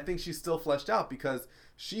 but I think she's still fleshed out because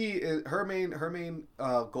her main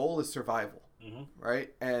goal is survival,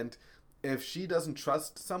 right? And if she doesn't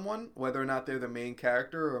trust someone, whether or not they're the main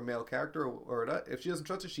character or a male character or not, if she doesn't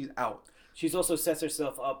trust her, she's out. She's also sets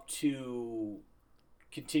herself up to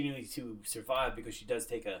continually to survive because she does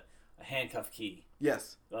take a handcuff key.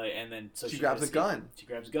 Yes. And then so She grabs a gun. She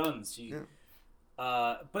grabs guns. Yeah.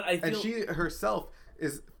 But I feel And she herself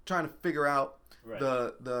is trying to figure out Right.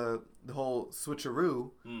 the whole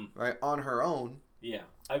switcheroo right on her own. Yeah.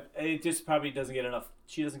 It just probably doesn't get enough.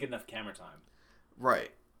 She doesn't get enough camera time.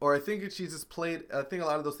 Right. Or I think she's just played. I think a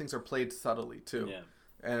lot of those things are played subtly too. Yeah.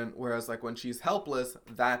 And whereas like when she's helpless,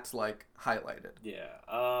 that's like highlighted. Yeah.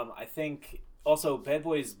 I think also Bad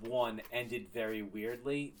Boys 1 ended very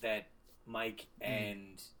weirdly that Mike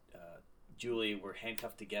and Julie were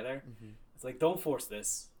handcuffed together. It's like, don't force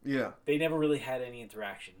this. Yeah. They never really had any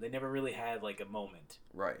interaction. They never really had like a moment.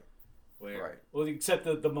 Right. Where, Right. Well, except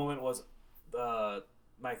the moment was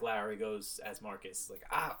Mike Lowry goes as Marcus, like,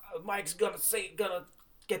 Mike's gonna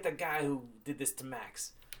get the guy who did this to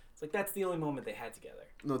Max. It's like that's the only moment they had together.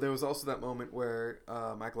 No, there was also that moment where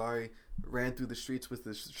Mike Lowry ran through the streets with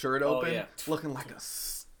his shirt Oh, open, yeah. looking like a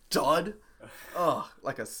stud.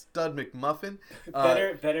 Like a stud McMuffin.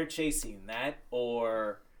 Better chase scene, that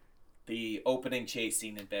or the opening chase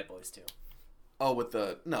scene in Bad Boys 2. Oh, with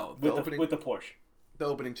the opening with the Porsche. the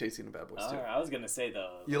opening chase scene in Bad Boys 2. I was gonna say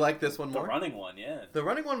You like this one the more? running one, yeah. The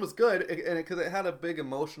running one was good, and because it had a big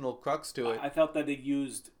emotional crux to it. I felt that it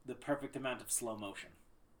used the perfect amount of slow motion.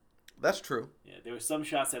 That's true. Yeah, there were some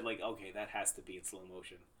shots that like, okay, that has to be in slow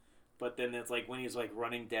motion, but then it's like when he's like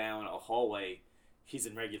running down a hallway, he's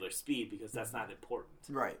in regular speed because that's not important.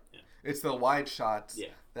 Right. Yeah. It's the wide shots Yeah.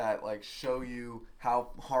 that like show you how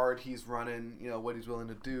hard he's running, you know, what he's willing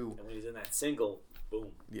to do. And when he's in that single, boom,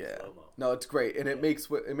 Yeah. slow-mo. No, it's great, and it makes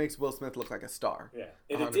Will Smith look like a star. Yeah,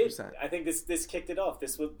 and it 100%. did. I think this kicked it off.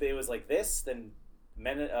 It was like this, then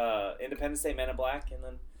Independence Day, Men in Black, and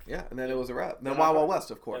then Yeah, and then it was a wrap. Then Wild Wild West,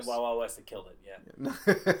 of course. and Wild Wild West had killed it. Yeah,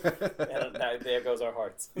 Yeah. and there goes our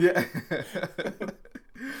hearts. Yeah.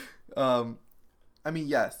 I mean,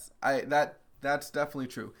 yes, that's definitely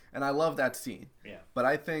true, and I love that scene. Yeah. But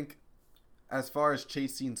I think, as far as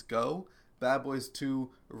chase scenes go, Bad Boys 2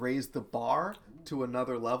 raised the bar to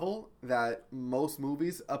another level that most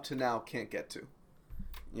movies up to now can't get to.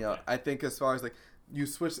 You know, Yeah. I think as far as like you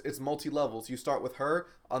switch, it's multi levels. You start with her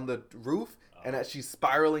on the roof, and as she's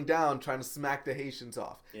spiraling down, trying to smack the Haitians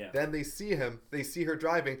off. Yeah. Then they see her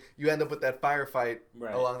driving. You end up with that firefight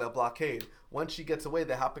Right. along that blockade. Once she gets away,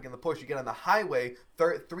 they hopping in the Porsche. You get on the highway,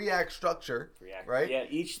 3-act structure, right? Yeah,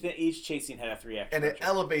 each chase scene had a 3-act And it structure.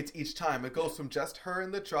 elevates each time. It goes from just her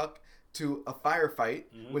in the truck to a firefight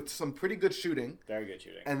with some pretty good shooting. Very good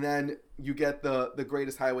shooting. And then you get the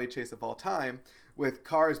greatest highway chase of all time with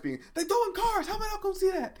cars being, they throwing cars, how am I not going to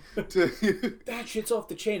see that? To, That shit's off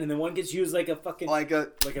the chain, and then one gets used like a fucking like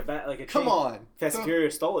a, chain. come on. Fast and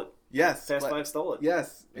Furious stole it. Yes. Fast like- 5 stole it.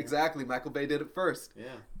 Yes, exactly. Michael Bay did it first. Yeah.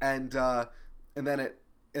 And then it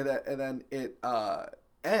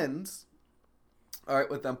ends, all right,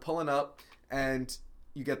 with them pulling up, and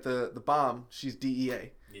you get the bomb. She's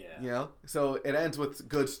DEA. Yeah. You know, so it ends with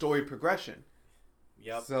good story progression.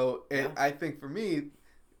 Yep. So Yeah. I think for me,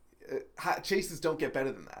 chases don't get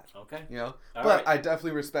better than that. Okay. You know, All but right. I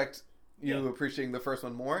definitely respect you Yeah. appreciating the first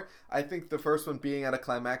one more. I think the first one being at a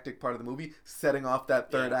climactic part of the movie, setting off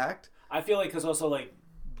that third Yeah. act. I feel like because also like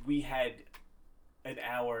we had an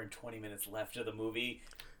hour and 20 minutes left of the movie.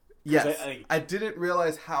 Yes, I- I didn't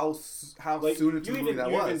realize how Like soon into the movie that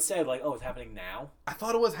you was. even said like, oh, it's happening now. I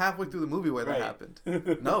thought it was halfway through the movie where Right. that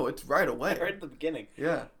happened. No, it's right away. Right at the beginning.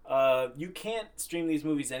 Yeah. You can't stream these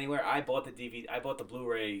movies anywhere. I bought the DVD. I bought the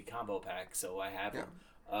Blu-ray combo pack, so I have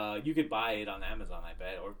them. You could buy it on Amazon, I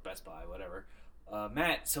bet, or Best Buy, whatever.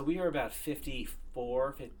 Matt, so we are about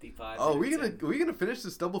 54, 55 Oh, minutes are we gonna finish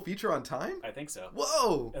this double feature on time? I think so.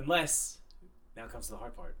 Whoa! Unless, now comes the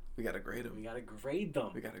hard part. We gotta grade them. We gotta grade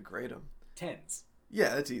them. We gotta grade them. 10s.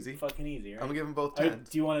 Yeah, that's easy. Fucking easy, right? I'm gonna give them both All 10s. right,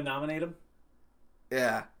 do you want to nominate them?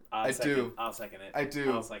 Yeah, I do. I'll second it. I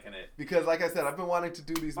do. I'll second it. Because, like I said, I've been wanting to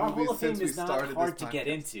do these Our movies Hall of Fame since we is not started hard this to get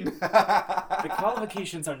podcast. into. The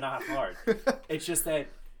qualifications are not hard. It's just that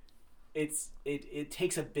it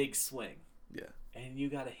takes a big swing, Yeah. and you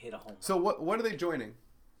got to hit a home run. So what are they joining?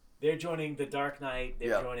 They're joining The Dark Knight. They're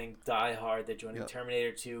Yeah. joining Die Hard. They're joining Yeah.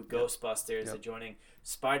 Terminator 2, Ghostbusters. Yeah. They're joining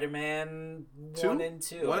Spider-Man 2? 1 and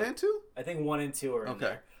 2. 1 and 2? I think 1 and 2 are in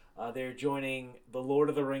Okay. there. They're joining the Lord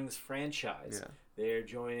of the Rings franchise. Yeah. They're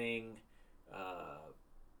joining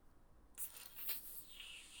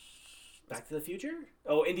Back to the Future?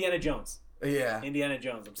 Oh, Indiana Jones. Yeah. Indiana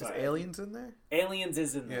Jones, I'm Is sorry. Aliens in there? Aliens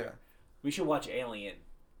is in there. Yeah. We should watch Alien.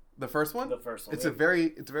 The first one? The first one. It's a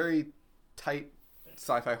very tight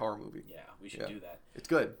sci-fi horror movie. Yeah, we should Yeah. do that. It's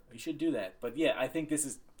good. We should do that. But yeah, I think this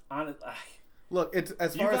is honest. Look, it's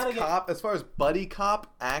as You far gotta as get- as far as buddy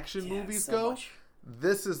cop action Yeah, movies so go, much.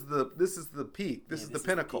 this is the peak. This Yeah, is the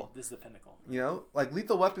pinnacle. This is the pinnacle. You know, like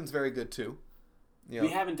Lethal Weapon's very good too. You know,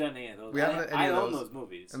 We haven't done any of those. We haven't done any I of own those. those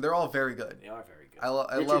movies. and they're all very good. They are very good. I love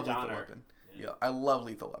Richard Lethal Donner. Weapon. Yeah. Yeah, I love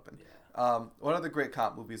Lethal Weapon. Yeah. What other great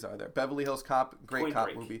cop movies are there? Beverly Hills Cop, great Point cop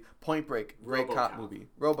Break. movie. Point Break, great cop RoboCop. movie.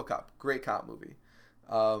 RoboCop, great cop movie.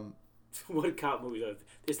 What cop movies are there?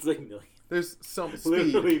 There's like millions. There's some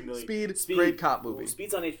Literally Speed. millions. Great cop Ooh, movie.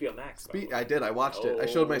 Speed's on HBO Max. by the Speed. way. I did. I watched it. I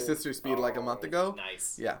showed my Oh. sister Speed like a month ago.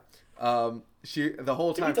 Nice. Yeah. She the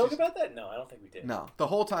whole Did time. we talk she's- about that? No, I don't think we did. No, the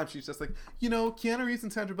whole time she's just like, Keanu Reeves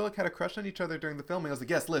and Sandra Bullock had a crush on each other during the filming. I was like,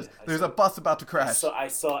 yes, Liz, I there's saw- a bus about to crash. So I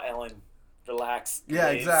saw Ellen. Relax. Yeah,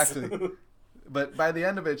 please. exactly. But by the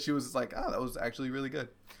end of it, she was like, oh, that was actually really good.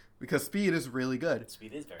 Because Speed is really good.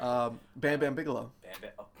 Speed is very Bam Bam Bigelow.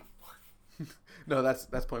 Bam. Oh. No, that's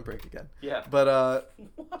Point Break again. Yeah. But I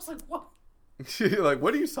was like, what? like,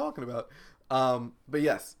 what are you talking about? But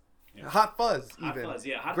yes, Yeah. Hot Fuzz. Hot even Fuzz,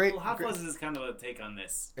 yeah. Hot great. Fuzz is kind of a take on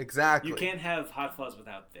this. Exactly. You can't have Hot Fuzz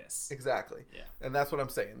without this. Exactly. Yeah. And that's what I'm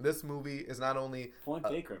saying. This movie is not only Point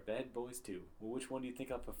Baker, Bad Boys 2. Well, which one do you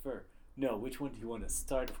think I prefer? No, which one do you want to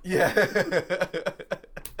start with? yeah.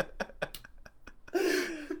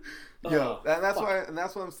 Yo, Oh, and that's fuck. why, and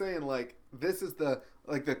that's what I'm saying. Like, this is the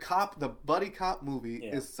buddy cop movie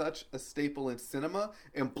Yeah. is such a staple in cinema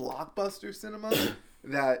and blockbuster cinema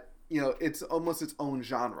that it's almost its own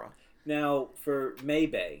genre. Now, for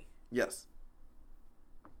Maybay, Yes.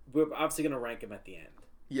 we're obviously going to rank them at the end.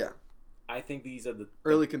 Yeah. I think these are the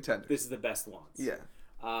Early contenders. This is the best ones. Yeah.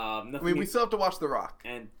 Nothing I mean, we still have to watch The Rock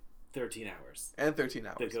and 13 hours. and 13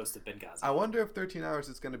 Hours. The Ghost of Benghazi. I wonder if 13 Hours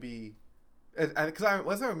is going to be, because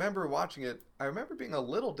as I remember watching it, I remember being a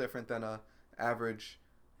little different than a average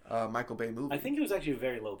Michael Bay movie. I think it was actually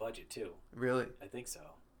very low budget too. Really? I think so.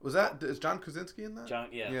 Is John Krasinski in that? John,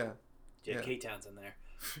 yeah, Yeah. Yeah. K-Town's in there.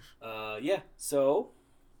 Yeah. So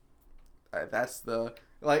That's the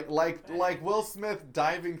like Will Smith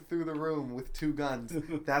diving through the room with two guns.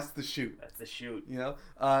 That's the shoot. that's the shoot.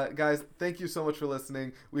 Guys, thank you so much for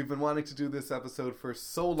listening. We've been wanting to do this episode for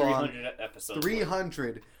so long. 300 episodes.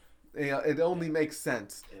 300. It only makes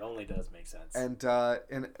sense. It only does make sense.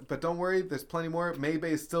 But don't worry, there's plenty more.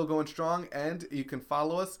 Maybay is still going strong, and you can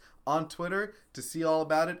follow us on Twitter to see all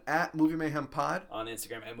about it at Movie Mayhem Pod, on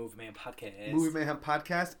Instagram at Movie Man Podcast. Movie Mayhem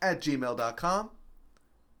Podcast at gmail.com.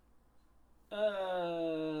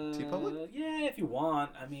 TeePublic? Yeah, if you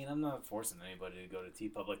want. I mean, I'm not forcing anybody to go to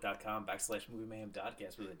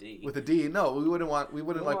tpublic.com/moviemayhemdodcast with a D. With a D. No, we wouldn't like don't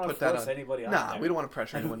put wanna that force on. anybody out Nah, there. we don't want to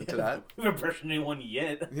pressure anyone into that. We haven't pressured anyone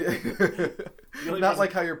yet. Not reason-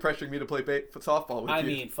 like how you're pressuring me to play softball with you. I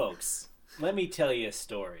mean, folks, let me tell you a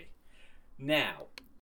story. Now,